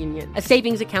Credit Union. A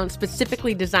savings account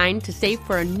specifically designed to save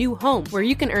for a new home where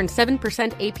you can earn 7%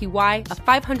 APY,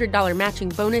 a $500 matching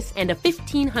bonus, and a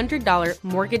 $1,500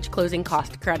 mortgage closing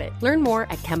cost credit. Learn more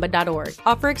at Kemba.org.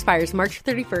 Offer expires March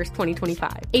 31st,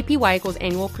 2025. APY equals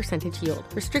annual percentage yield.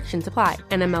 Restrictions apply.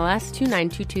 NMLS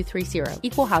 292230.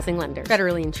 Equal housing lender.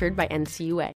 Federally insured by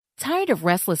NCUA. Tired of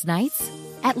restless nights?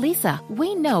 At Leesa,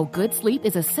 we know good sleep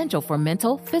is essential for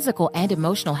mental, physical, and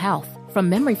emotional health. From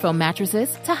memory foam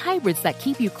mattresses to hybrids that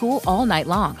keep you cool all night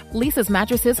long, Leesa's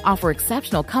mattresses offer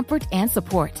exceptional comfort and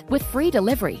support with free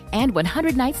delivery and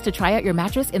 100 nights to try out your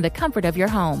mattress in the comfort of your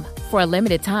home. For a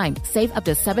limited time, save up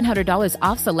to $700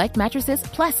 off select mattresses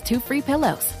plus 2 free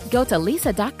pillows. Go to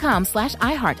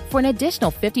leesa.com/iHeart for an additional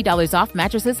 $50 off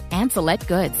mattresses and select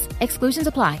goods. Exclusions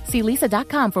apply. See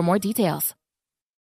leesa.com for more details.